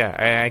 Absolutely,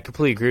 yeah. I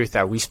completely agree with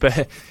that. We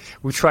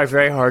try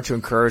very hard to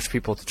encourage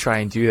people to try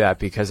and do that,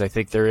 because I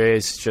think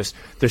there's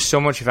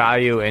so much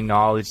value and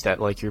knowledge that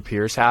like your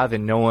peers have,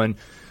 and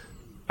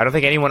I don't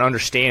think anyone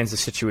understands the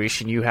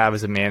situation you have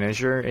as a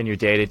manager in your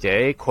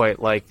day-to-day quite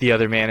like the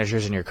other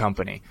managers in your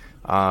company,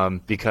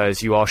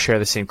 because you all share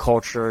the same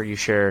culture, you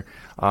share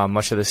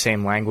much of the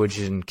same language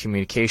and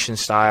communication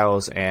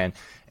styles, and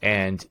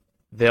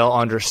they'll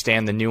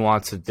understand the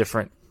nuance of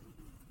different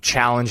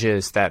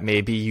challenges that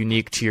may be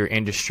unique to your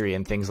industry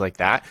and things like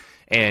that.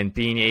 And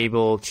being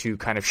able to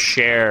kind of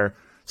share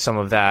some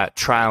of that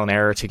trial and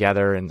error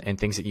together and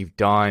things that you've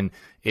done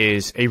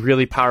is a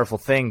really powerful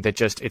thing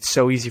that it's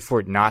so easy for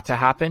it not to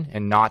happen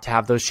and not to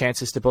have those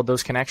chances to build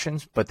those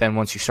connections. But then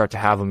once you start to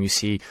have them, you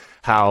see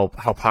how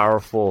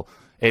powerful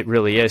it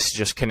really is to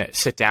just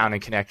sit down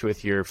and connect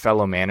with your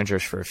fellow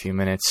managers for a few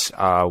minutes,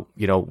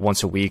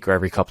 once a week or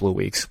every couple of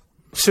weeks.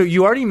 So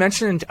you already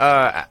mentioned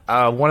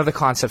one of the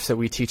concepts that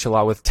we teach a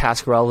lot with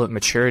task relevant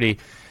maturity.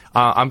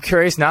 I'm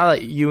curious, now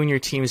that you and your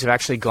teams have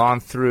actually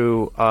gone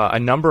through a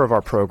number of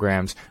our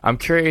programs, I'm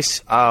curious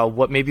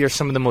what maybe are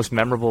some of the most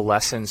memorable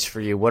lessons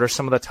for you. What are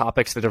some of the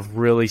topics that have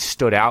really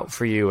stood out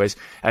for you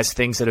as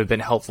things that have been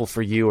helpful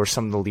for you or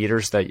some of the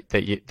leaders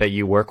that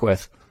you work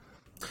with?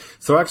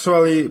 So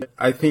actually,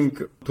 I think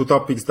two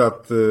topics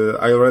that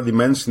I already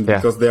mentioned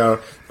because they are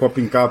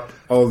popping up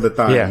all the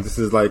time. Yeah. This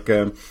is like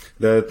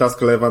the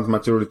task relevant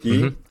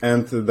maturity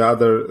and the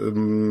other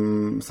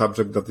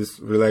subject that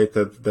is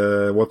related,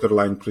 the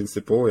waterline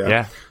principle.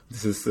 Yeah.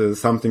 This is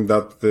something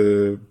that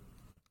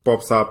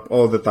pops up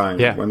all the time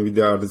when we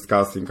are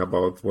discussing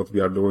about what we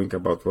are doing,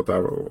 about what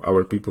are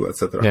our people,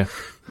 etc. Yeah.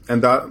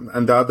 And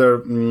the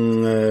other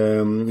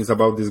is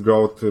about this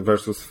growth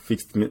versus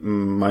fixed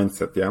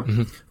mindset. Yeah,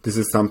 this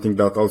is something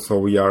that also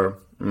we are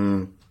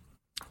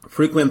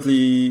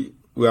frequently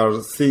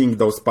seeing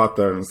those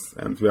patterns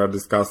and we are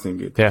discussing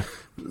it. Yeah.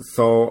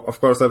 So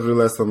of course every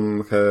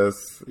lesson has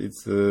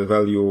its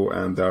value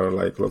and there are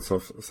like lots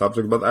of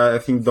subjects, but I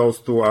think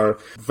those two are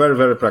very,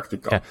 very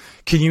practical. Yeah.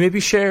 Can you maybe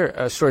share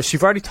a story? So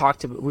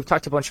we've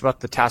talked a bunch about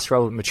the task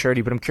relevant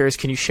maturity, but I'm curious,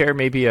 can you share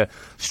maybe a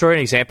story,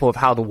 an example of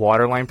how the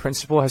waterline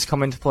principle has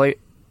come into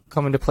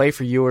play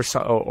for you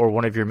or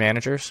one of your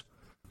managers?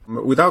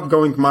 Without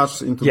going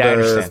much into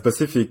the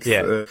specifics,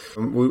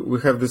 we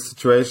have this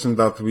situation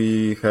that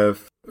we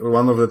have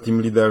one of the team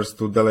leaders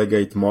to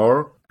delegate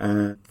more,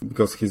 and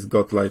because he's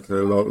got like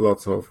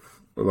lots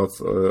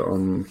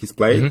on his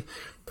plate,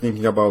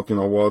 thinking about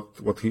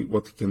what he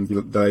can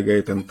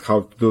delegate and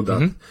how to do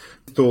that.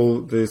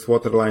 To this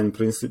waterline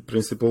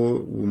principle,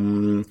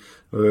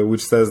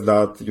 which says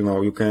that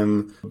you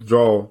can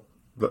draw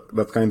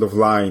that kind of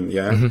line,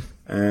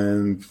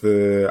 and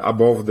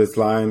above this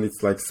line,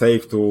 it's like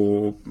safe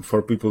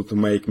for people to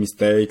make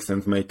mistakes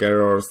and make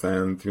errors,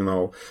 and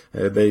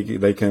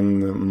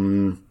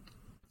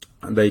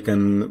they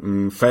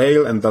can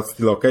fail, and that's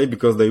still okay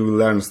because they will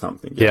learn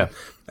something. Yeah.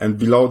 And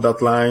below that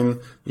line,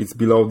 it's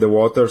below the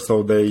water,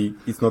 so they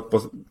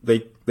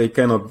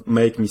cannot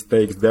make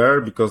mistakes there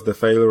because the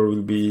failure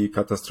will be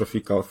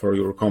catastrophical for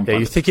your company. Yeah,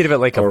 you're thinking of it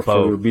like a boat. Or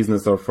for your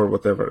business or for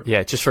whatever.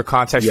 Yeah, just for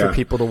context for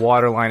people, the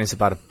water line is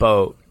about a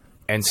boat.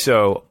 And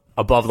so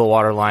above the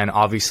water line,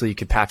 obviously you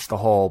could patch the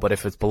hole, but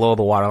if it's below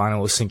the water line, it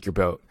will sink your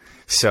boat.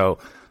 So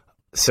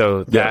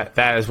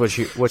that is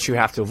what you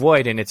have to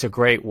avoid, and it's a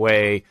great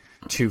way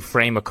to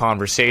frame a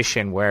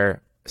conversation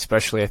where,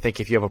 especially I think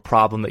if you have a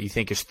problem that you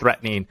think is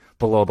threatening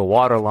below the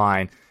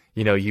waterline,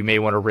 you may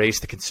want to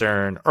raise the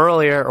concern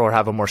earlier or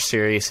have a more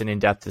serious and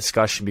in-depth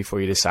discussion before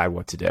you decide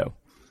what to do.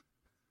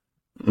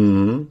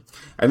 And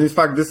in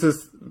fact, this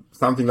is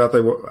something that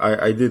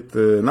I did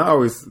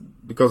now is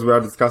because we are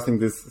discussing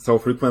this so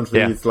frequently.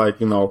 Yeah. It's like,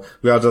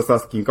 we are just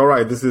asking, all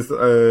right, this is,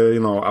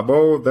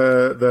 above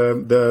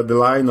the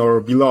line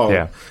or below.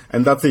 Yeah.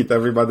 And that's it.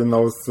 Everybody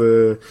knows,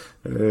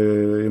 what's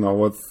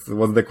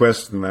the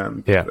question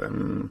and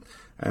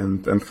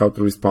how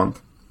to respond.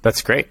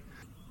 That's great.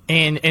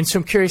 And so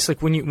I'm curious,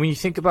 like when you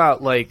think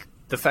about like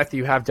the fact that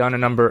you have done a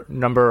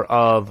number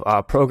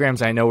of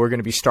programs, I know we're going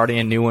to be starting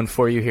a new one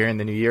for you here in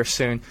the new year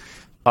soon.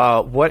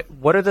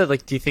 What are the,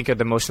 like, do you think are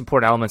the most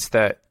important elements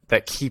that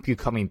keep you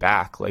coming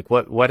back? Like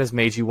what has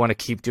made you want to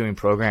keep doing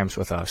programs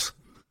with us?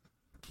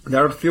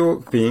 There are a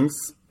few things.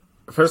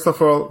 First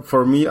of all,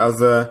 for me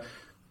as a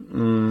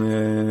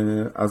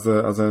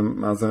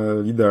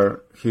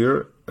leader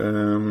here,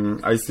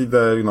 I see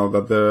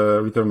that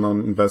the return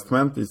on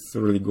investment is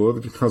really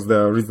good because they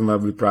are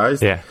reasonably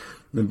priced. Yeah.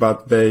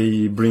 But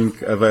they bring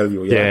a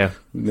value. Yeah.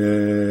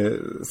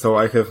 So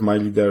I have my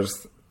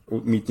leaders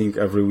meeting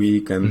every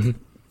week, and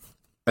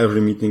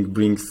every meeting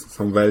brings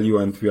some value,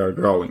 and we are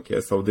growing. Yeah.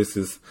 So this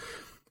is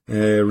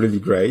really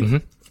great.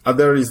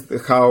 Other is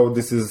how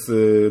this is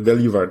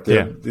delivered.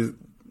 Yeah.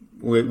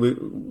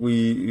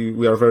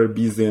 We are very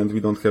busy and we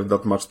don't have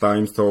that much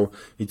time, so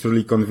it's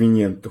really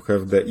convenient to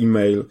have the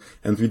email,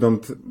 and we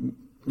don't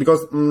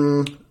because.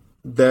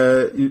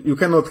 You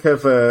cannot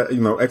have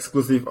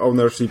exclusive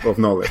ownership of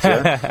knowledge.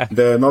 Yeah?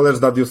 The knowledge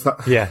that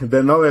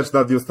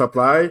you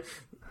supply,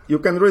 you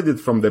can read it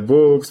from the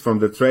books, from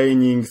the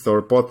trainings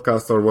or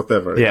podcasts or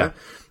whatever. Yeah.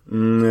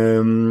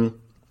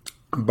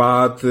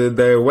 But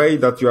the way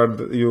that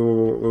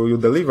you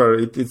deliver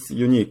it's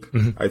unique.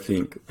 I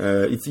think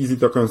it's easy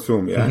to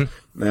consume. Yeah.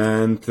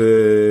 And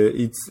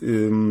it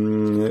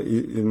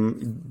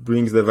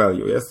brings the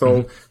value. Yeah.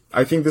 So.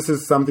 I think this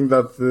is something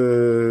that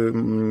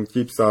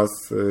keeps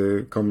us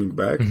coming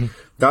back.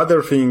 The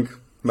other thing,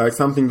 like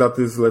something that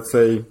is, let's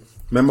say,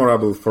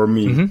 memorable for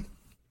me,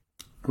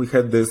 we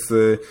had this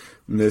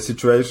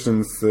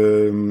situations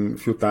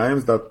few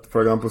times that,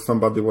 for example,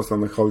 somebody was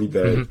on a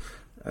holiday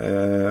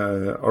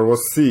or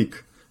was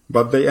sick,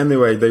 but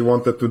they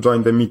wanted to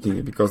join the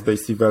meeting because they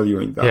see value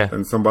in that. Yeah.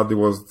 And somebody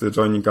was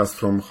joining us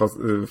from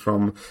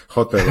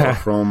hotel or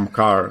from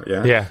car,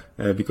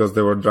 because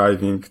they were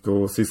driving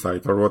to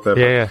seaside or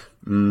whatever.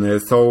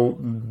 So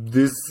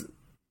this,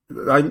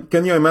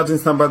 can you imagine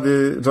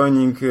somebody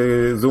joining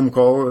a Zoom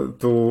call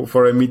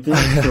for a meeting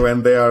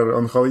when they are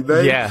on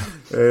holiday?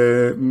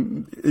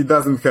 It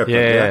doesn't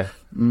happen.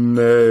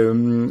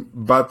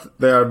 But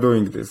they are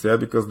doing this,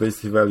 because they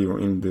see value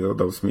in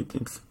those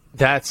meetings.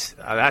 That's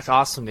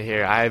awesome to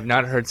hear. I have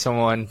not heard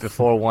someone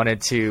before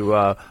wanted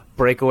to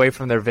break away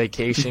from their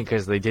vacation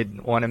because they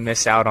didn't want to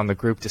miss out on the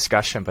group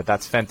discussion. But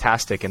that's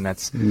fantastic, and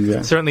that's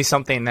certainly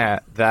something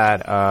that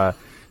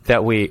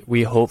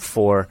we hope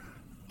for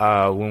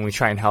when we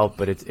try and help.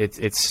 But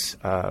it's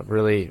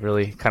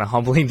really kind of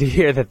humbling to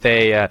hear that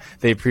they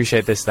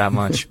appreciate this that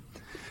much.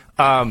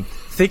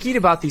 Thinking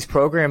about these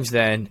programs,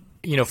 then.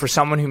 For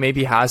someone who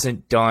maybe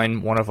hasn't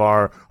done one of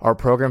our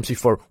programs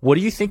before, what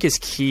do you think is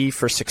key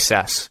for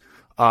success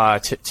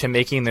to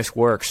making this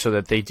work so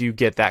that they do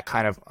get that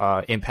kind of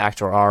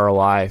impact or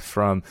ROI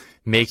from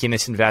making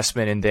this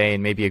investment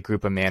and maybe a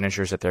group of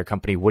managers at their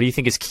company? What do you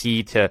think is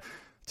key to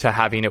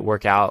having it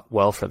work out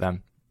well for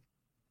them?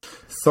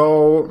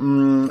 So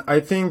I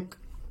think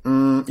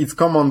it's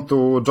common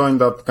to join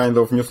that kind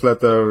of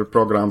newsletter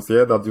programs,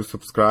 that you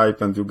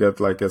subscribe and you get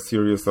like a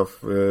series of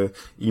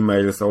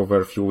emails over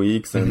a few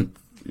weeks and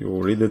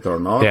you read it or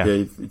not.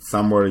 It's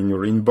somewhere in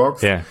your inbox.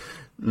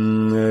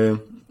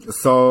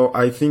 So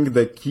I think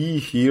the key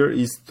here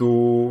is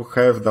to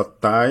have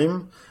that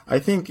time. I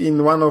think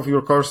in one of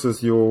your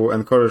courses you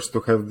encourage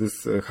to have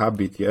this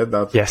habit,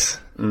 that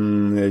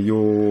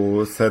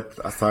you set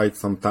aside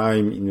some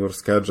time in your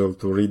schedule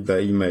to read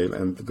the email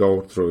and go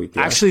through it.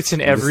 Actually, it's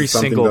in every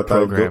single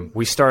program.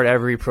 We start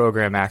every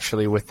program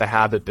actually with the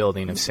habit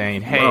building of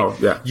saying, hey,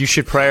 you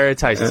should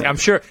prioritize this. I'm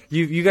sure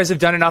you guys have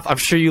done enough. I'm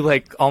sure you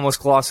like almost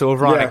gloss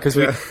over on it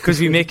because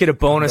we make it a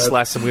bonus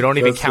lesson. We don't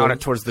even count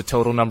it towards the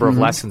total number of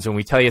lessons. When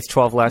we tell you it's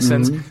 12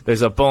 lessons,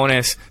 there's a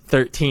bonus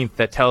 13th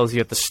that tells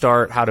you at the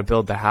start how to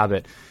build the habit.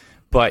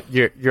 But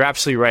you're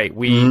absolutely right.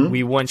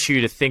 We want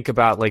you to think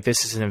about like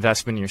this is an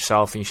investment in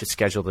yourself, and you should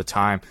schedule the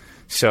time.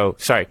 So,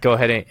 sorry, go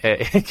ahead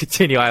and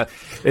continue.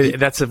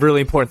 That's a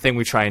really important thing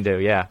we try and do.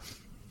 Yeah.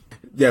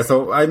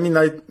 So I mean,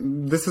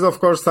 this is of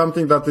course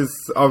something that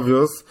is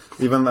obvious.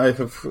 Even I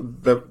have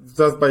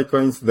just by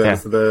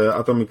coincidence the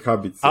Atomic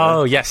Habits.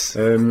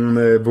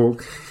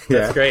 Book.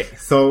 That's great.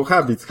 So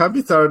habits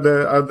are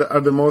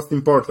the most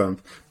important.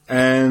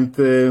 And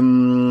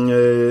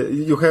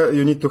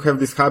you need to have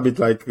this habit,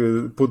 like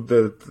put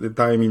the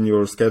time in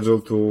your schedule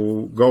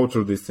to go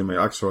through this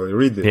email, actually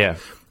read it.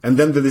 And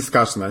then the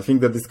discussion. I think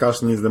the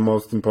discussion is the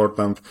most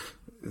important.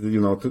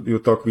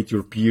 You talk with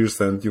your peers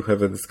and you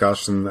have a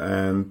discussion,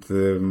 and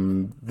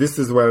this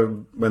is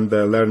when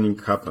the learning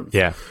happens.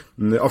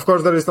 Of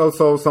course, there is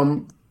also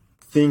some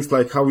things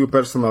like how you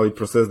personally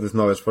process this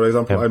knowledge. For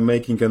example, I'm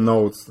making a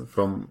notes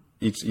from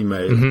each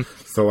email,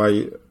 so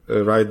I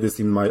write this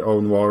in my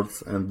own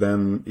words, and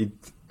then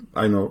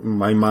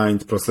my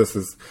mind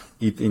processes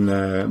it in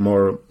a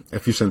more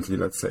efficiently,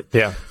 let's say.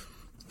 Yeah.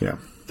 Yeah.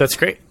 That's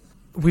great.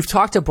 We've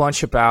talked a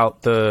bunch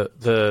about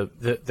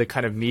the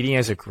kind of meeting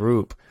as a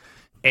group.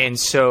 And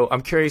so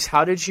I'm curious,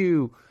 how did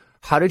you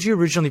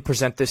originally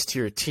present this to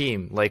your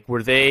team? Like,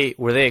 were they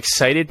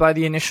excited by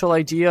the initial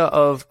idea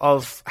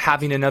of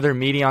having another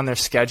meeting on their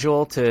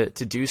schedule to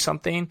do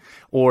something?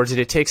 Or did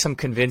it take some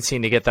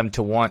convincing to get them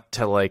to want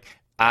to like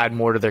add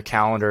more to their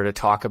calendar to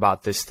talk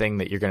about this thing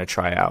that you're going to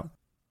try out?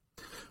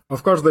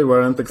 Of course they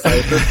weren't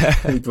excited.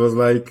 It was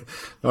like,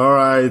 all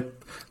right,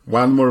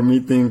 one more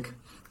meeting.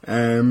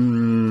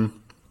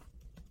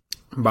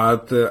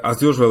 But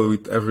as usual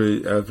with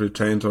every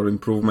change or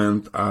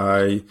improvement,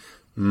 I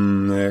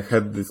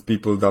had these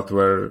people that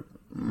were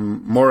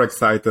more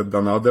excited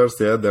than others.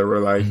 Yeah, they were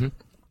like,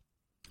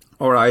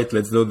 all right,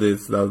 let's do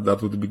this. That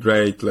would be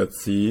great.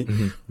 Let's see.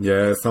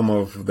 Yeah, some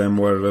of them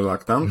were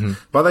reluctant.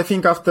 But I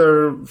think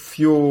after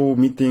few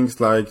meetings,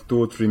 like 2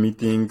 or 3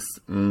 meetings,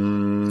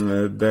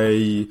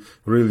 they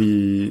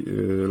really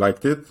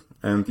liked it.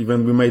 And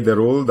even we made a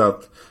rule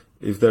that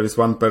if there is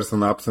one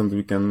person absent,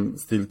 we can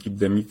still keep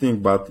the meeting.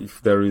 But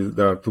if there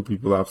are 2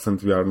 people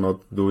absent, we are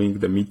not doing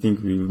the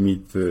meeting. We will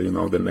meet,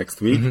 the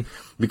next week,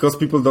 because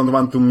people don't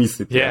want to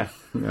miss it. Yeah.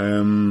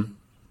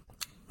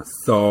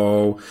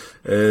 So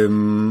it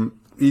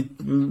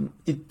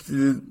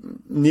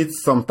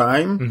needs some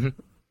time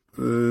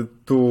to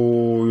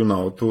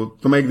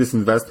make this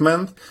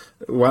investment.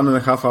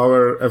 1.5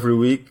 hours every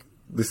week.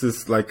 This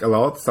is like a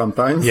lot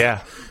sometimes. Yeah.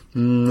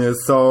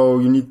 So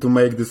you need to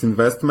make this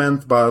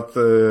investment, but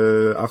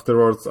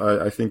afterwards,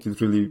 I think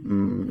it really,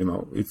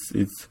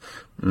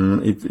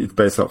 it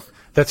pays off.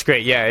 That's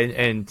great. Yeah,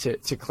 and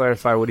to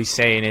clarify, what he's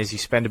saying is you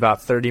spend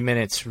about 30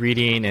 minutes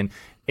reading and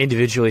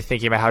individually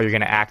thinking about how you're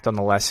going to act on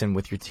the lesson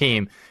with your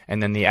team,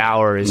 and then the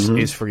hour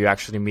is for you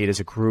actually to meet as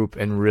a group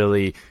and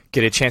really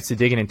get a chance to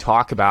dig in and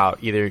talk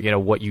about either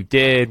what you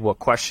did, what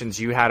questions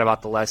you had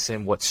about the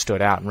lesson, what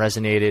stood out and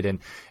resonated,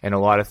 and a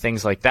lot of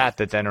things like that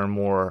then are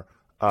more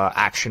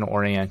action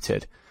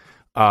oriented.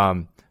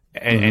 And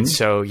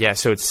so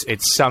so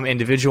it's some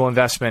individual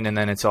investment, and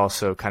then it's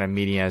also kind of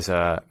meeting as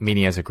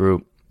a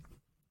group.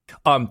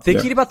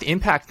 Thinking about the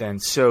impact then,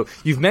 so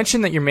you've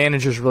mentioned that your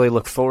managers really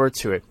look forward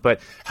to it, but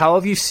how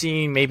have you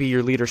seen maybe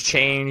your leaders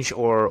change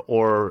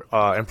or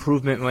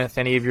improvement with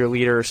any of your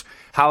leaders?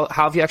 How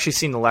have you actually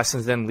seen the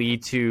lessons then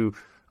lead to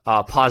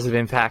positive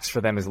impacts for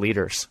them as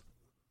leaders?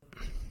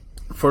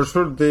 For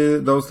sure,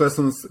 those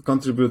lessons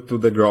contribute to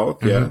the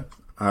growth, yeah.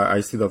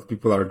 I see that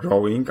people are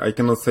growing. I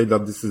cannot say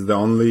that this is the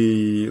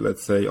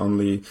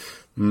only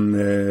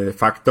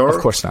factor.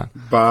 Of course not.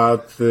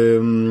 But,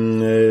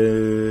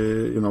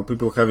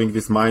 people having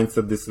this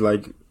mindset, this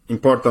like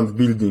important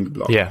building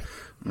block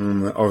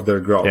of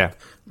their growth. Yeah.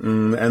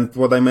 And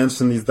what I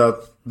mentioned is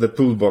that the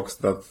toolbox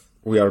that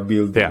we are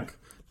building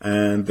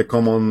and the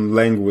common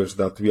language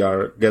that we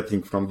are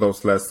getting from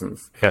those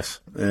lessons. Yes.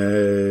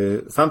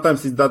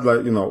 Sometimes it's that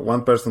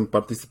one person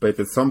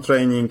participated some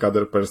training,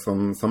 other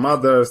person some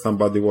other,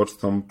 somebody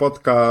watched some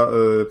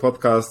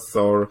podcasts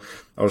or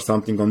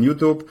something on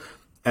YouTube,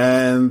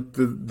 and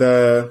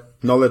the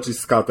knowledge is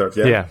scattered.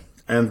 Yeah.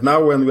 And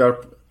now when we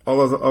are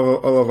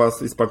all of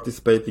us is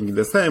participating in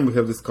the same, we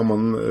have this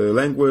common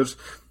language,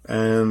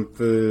 and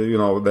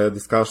the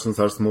discussions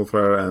are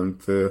smoother,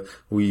 and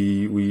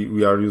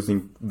we are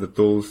using the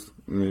tools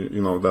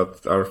that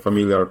are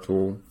familiar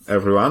to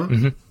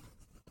everyone.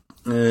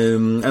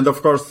 And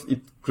of course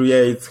it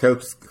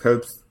helps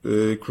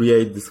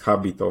create this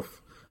habit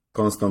of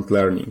constant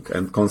learning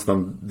and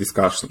constant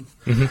discussion.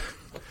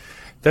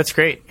 That's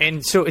great.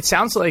 And so it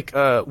sounds like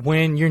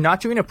when you're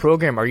not doing a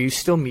program, are you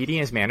still meeting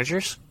as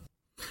managers?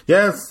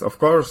 Yes, of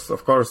course.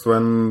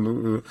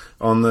 When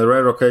on the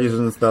rare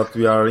occasions that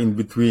we are in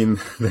between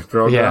the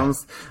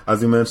programs,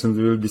 as you mentioned,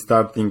 we will be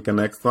starting the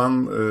next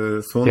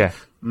one soon. Yeah.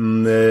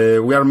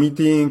 We are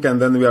meeting and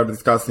then we are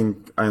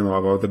discussing,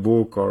 about the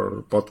book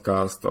or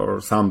podcast or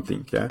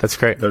something. Yeah, that's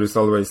great. There is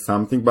always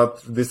something,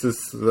 but this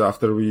is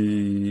after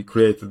we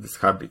created this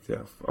habit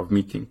of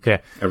meeting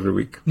every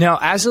week. Now,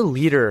 as a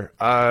leader,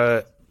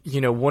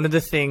 one of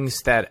the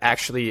things that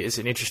actually is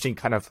an interesting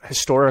kind of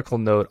historical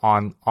note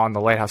on the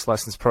Lighthouse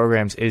Lessons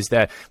programs is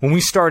that when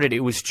we started, it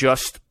was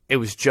just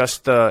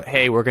the,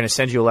 hey, we're going to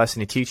send you a lesson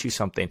to teach you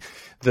something.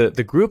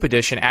 The group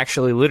edition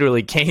actually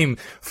literally came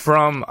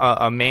from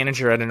a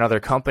manager at another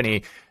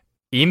company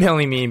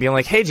emailing me and being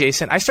like, hey,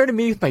 Jason, I started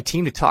meeting with my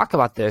team to talk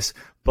about this,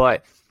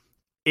 but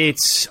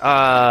it's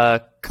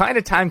kind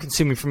of time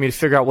consuming for me to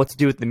figure out what to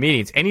do with the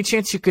meetings. Any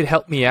chance you could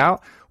help me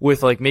out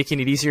with like making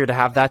it easier to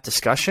have that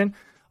discussion?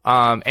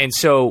 And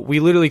so we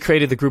literally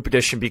created the group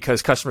edition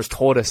because customers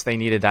told us they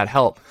needed that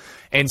help.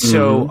 And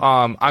so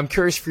I'm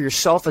curious for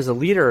yourself as a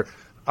leader,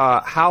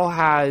 how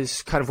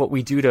has kind of what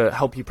we do to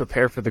help you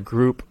prepare for the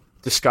group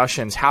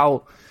discussions,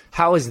 how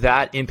has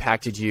that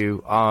impacted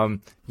you? How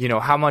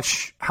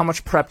much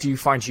prep do you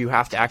find you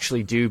have to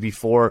actually do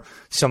before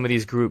some of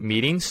these group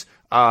meetings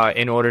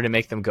in order to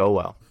make them go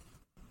well?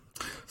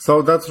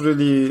 So that's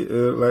really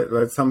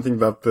like something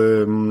that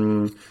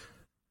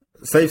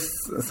saves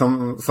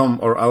some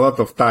or a lot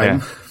of time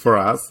for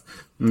us.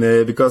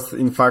 Because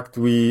in fact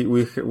we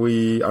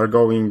are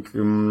going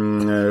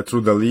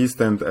through the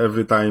list, and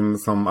every time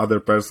some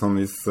other person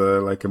is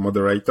like a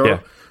moderator.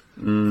 Yeah.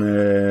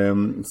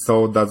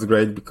 So that's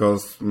great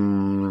because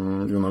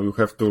you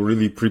have to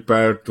really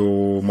prepare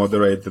to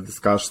moderate the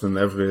discussion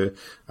every,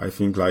 I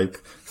think,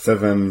 like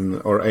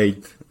 7 or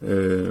 8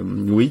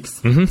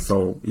 weeks. Mm-hmm.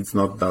 So it's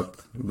not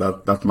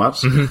that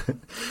much,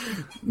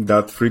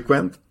 that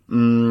frequent.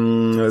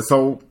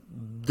 So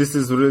this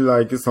is really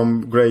like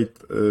some great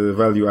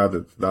value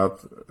added that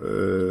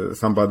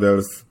somebody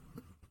else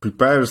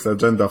prepares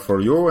agenda for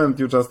you, and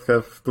you just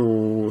have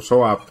to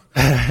show up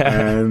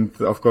and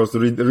of course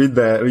read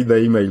the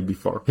email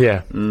before.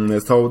 Yeah.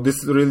 So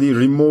this really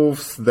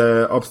removes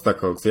the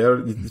obstacles.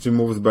 Yeah, it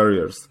removes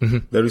barriers. Mm-hmm.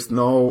 There is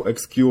no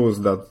excuse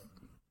that,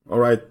 all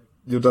right,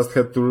 you just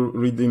had to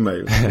read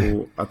email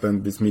to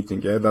attend this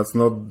meeting. Yeah, that's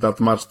not that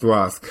much to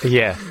ask.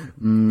 Yeah.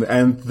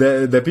 And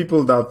the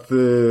people that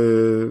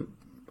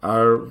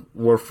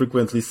were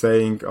frequently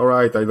saying, all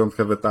right, I don't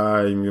have a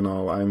time,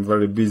 I'm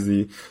very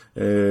busy.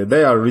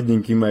 They are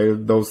reading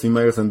those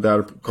emails, and they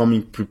are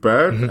coming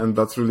prepared, and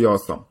that's really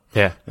awesome.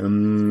 Yeah.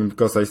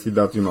 Because I see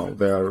that,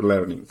 they are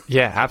learning.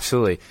 Yeah,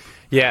 absolutely.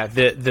 Yeah,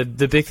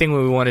 the big thing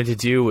we wanted to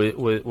do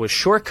was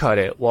shortcut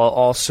it, while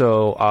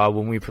also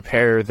when we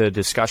prepare the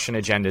discussion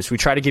agendas, we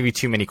try to give you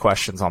too many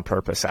questions on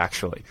purpose,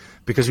 actually,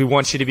 because we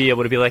want you to be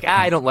able to be like,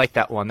 I don't like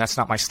that one, that's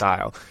not my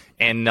style.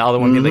 And the other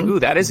one be like, ooh,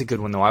 that is a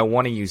good one, though, I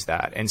want to use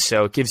that. And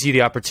so it gives you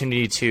the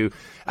opportunity to,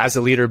 as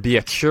a leader, be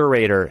a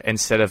curator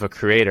instead of a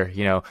creator.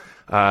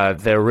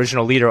 The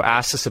original leader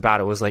asked us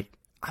about it, was like,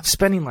 I'm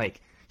spending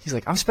like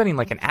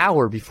an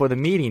hour before the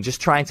meeting just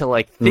trying to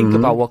like think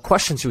about what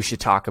questions we should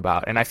talk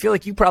about. And I feel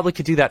like you probably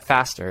could do that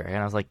faster. And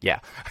I was like, yeah,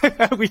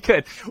 we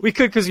could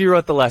because you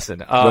wrote the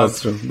lesson.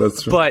 That's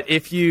true. But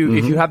if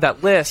you have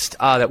that list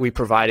that we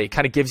provide, it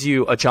kind of gives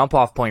you a jump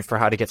off point for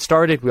how to get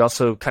started. We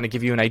also kind of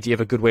give you an idea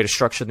of a good way to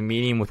structure the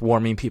meeting with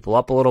warming people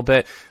up a little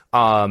bit.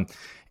 And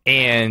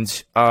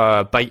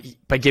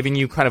by giving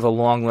you kind of a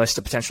long list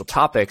of potential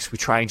topics, we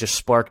try and just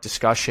spark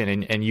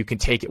discussion, and you can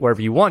take it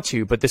wherever you want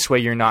to, but this way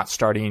you're not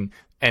starting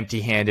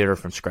empty-handed or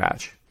from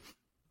scratch.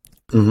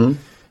 Okay,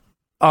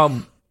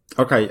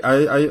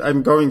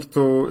 I'm going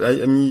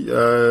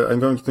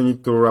to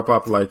need to wrap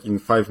up like in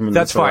 5 minutes.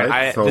 That's fine.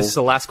 Right? This is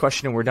the last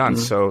question and we're done.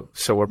 So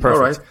we're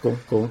perfect. All right,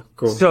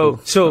 cool.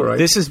 So right.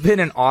 This has been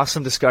an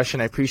awesome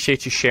discussion. I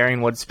appreciate you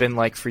sharing what it's been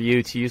like for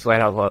you to use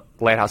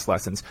Lighthouse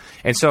Lessons.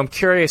 And so I'm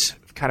curious,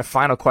 kind of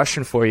final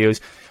question for you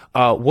is,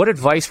 what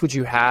advice would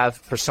you have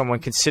for someone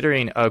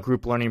considering a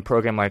group learning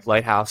program like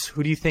Lighthouse?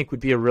 Who do you think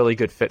would be a really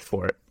good fit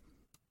for it?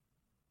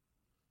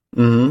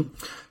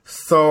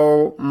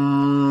 So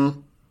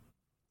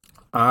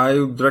I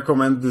would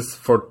recommend this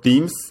for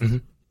teams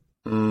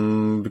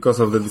because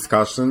of the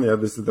discussion. Yeah,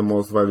 this is the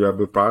most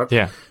valuable part.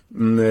 Yeah.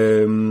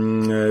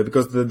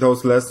 Because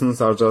those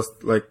lessons are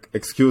just like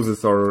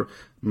excuses or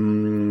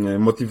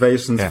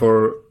motivations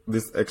for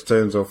this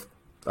exchange of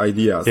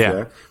ideas.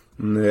 Yeah.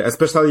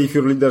 Especially if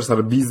your leaders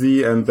are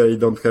busy and they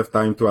don't have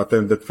time to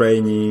attend the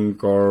training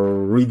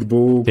or read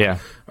book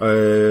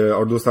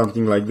or do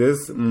something like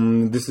this.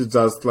 This is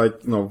just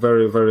like,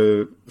 very,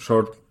 very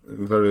short,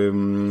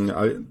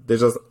 they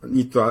just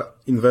need to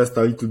invest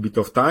a little bit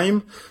of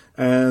time,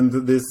 and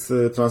this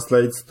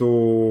translates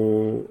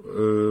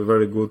to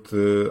very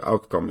good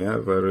outcome. Yeah,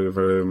 very,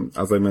 very,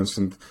 as I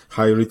mentioned,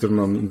 high return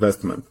on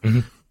investment.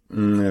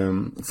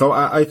 So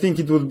I think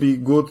it would be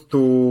good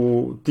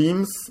to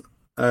teams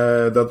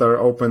that are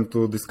open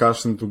to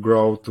discussion, to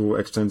grow, to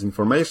exchange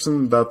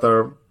information, that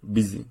are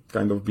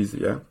kind of busy.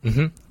 Yeah.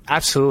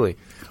 Absolutely.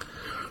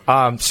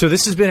 So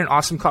this has been an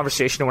awesome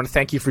conversation. I want to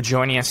thank you for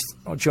joining us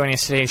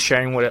today and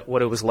sharing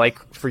what it was like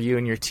for you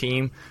and your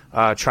team,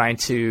 trying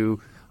to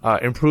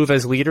improve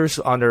as leaders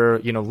under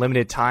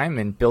limited time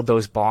and build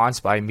those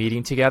bonds by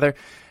meeting together.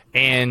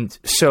 And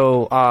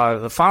so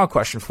the final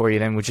question for you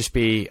then would just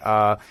be,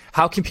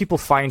 how can people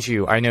find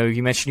you? I know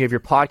you mentioned you have your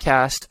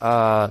podcast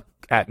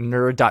at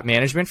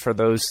nerd.management for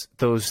those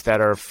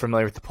that are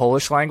familiar with the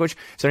Polish language.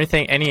 Is there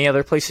any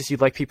other places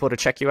you'd like people to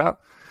check you out?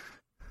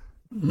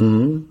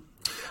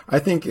 I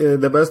think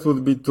the best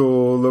would be to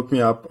look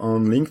me up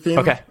on LinkedIn.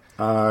 Okay.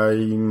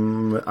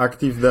 I'm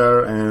active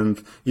there,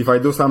 and if I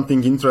do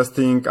something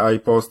interesting, I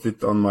post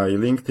it on my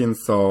LinkedIn.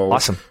 So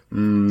awesome.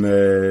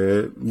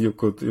 You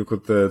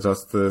could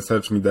just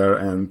search me there,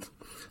 and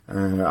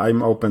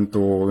I'm open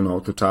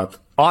to chat.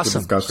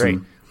 Awesome. To discussion.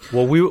 Great.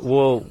 Well,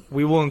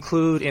 we will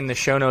include in the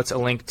show notes a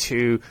link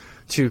to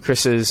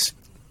Chris's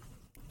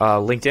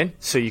LinkedIn,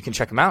 so you can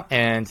check him out.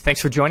 And thanks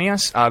for joining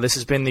us. This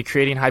has been the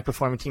Creating High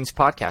Performing Teams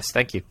podcast.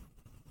 Thank you.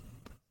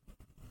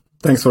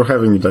 Thanks for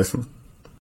having me, Jason.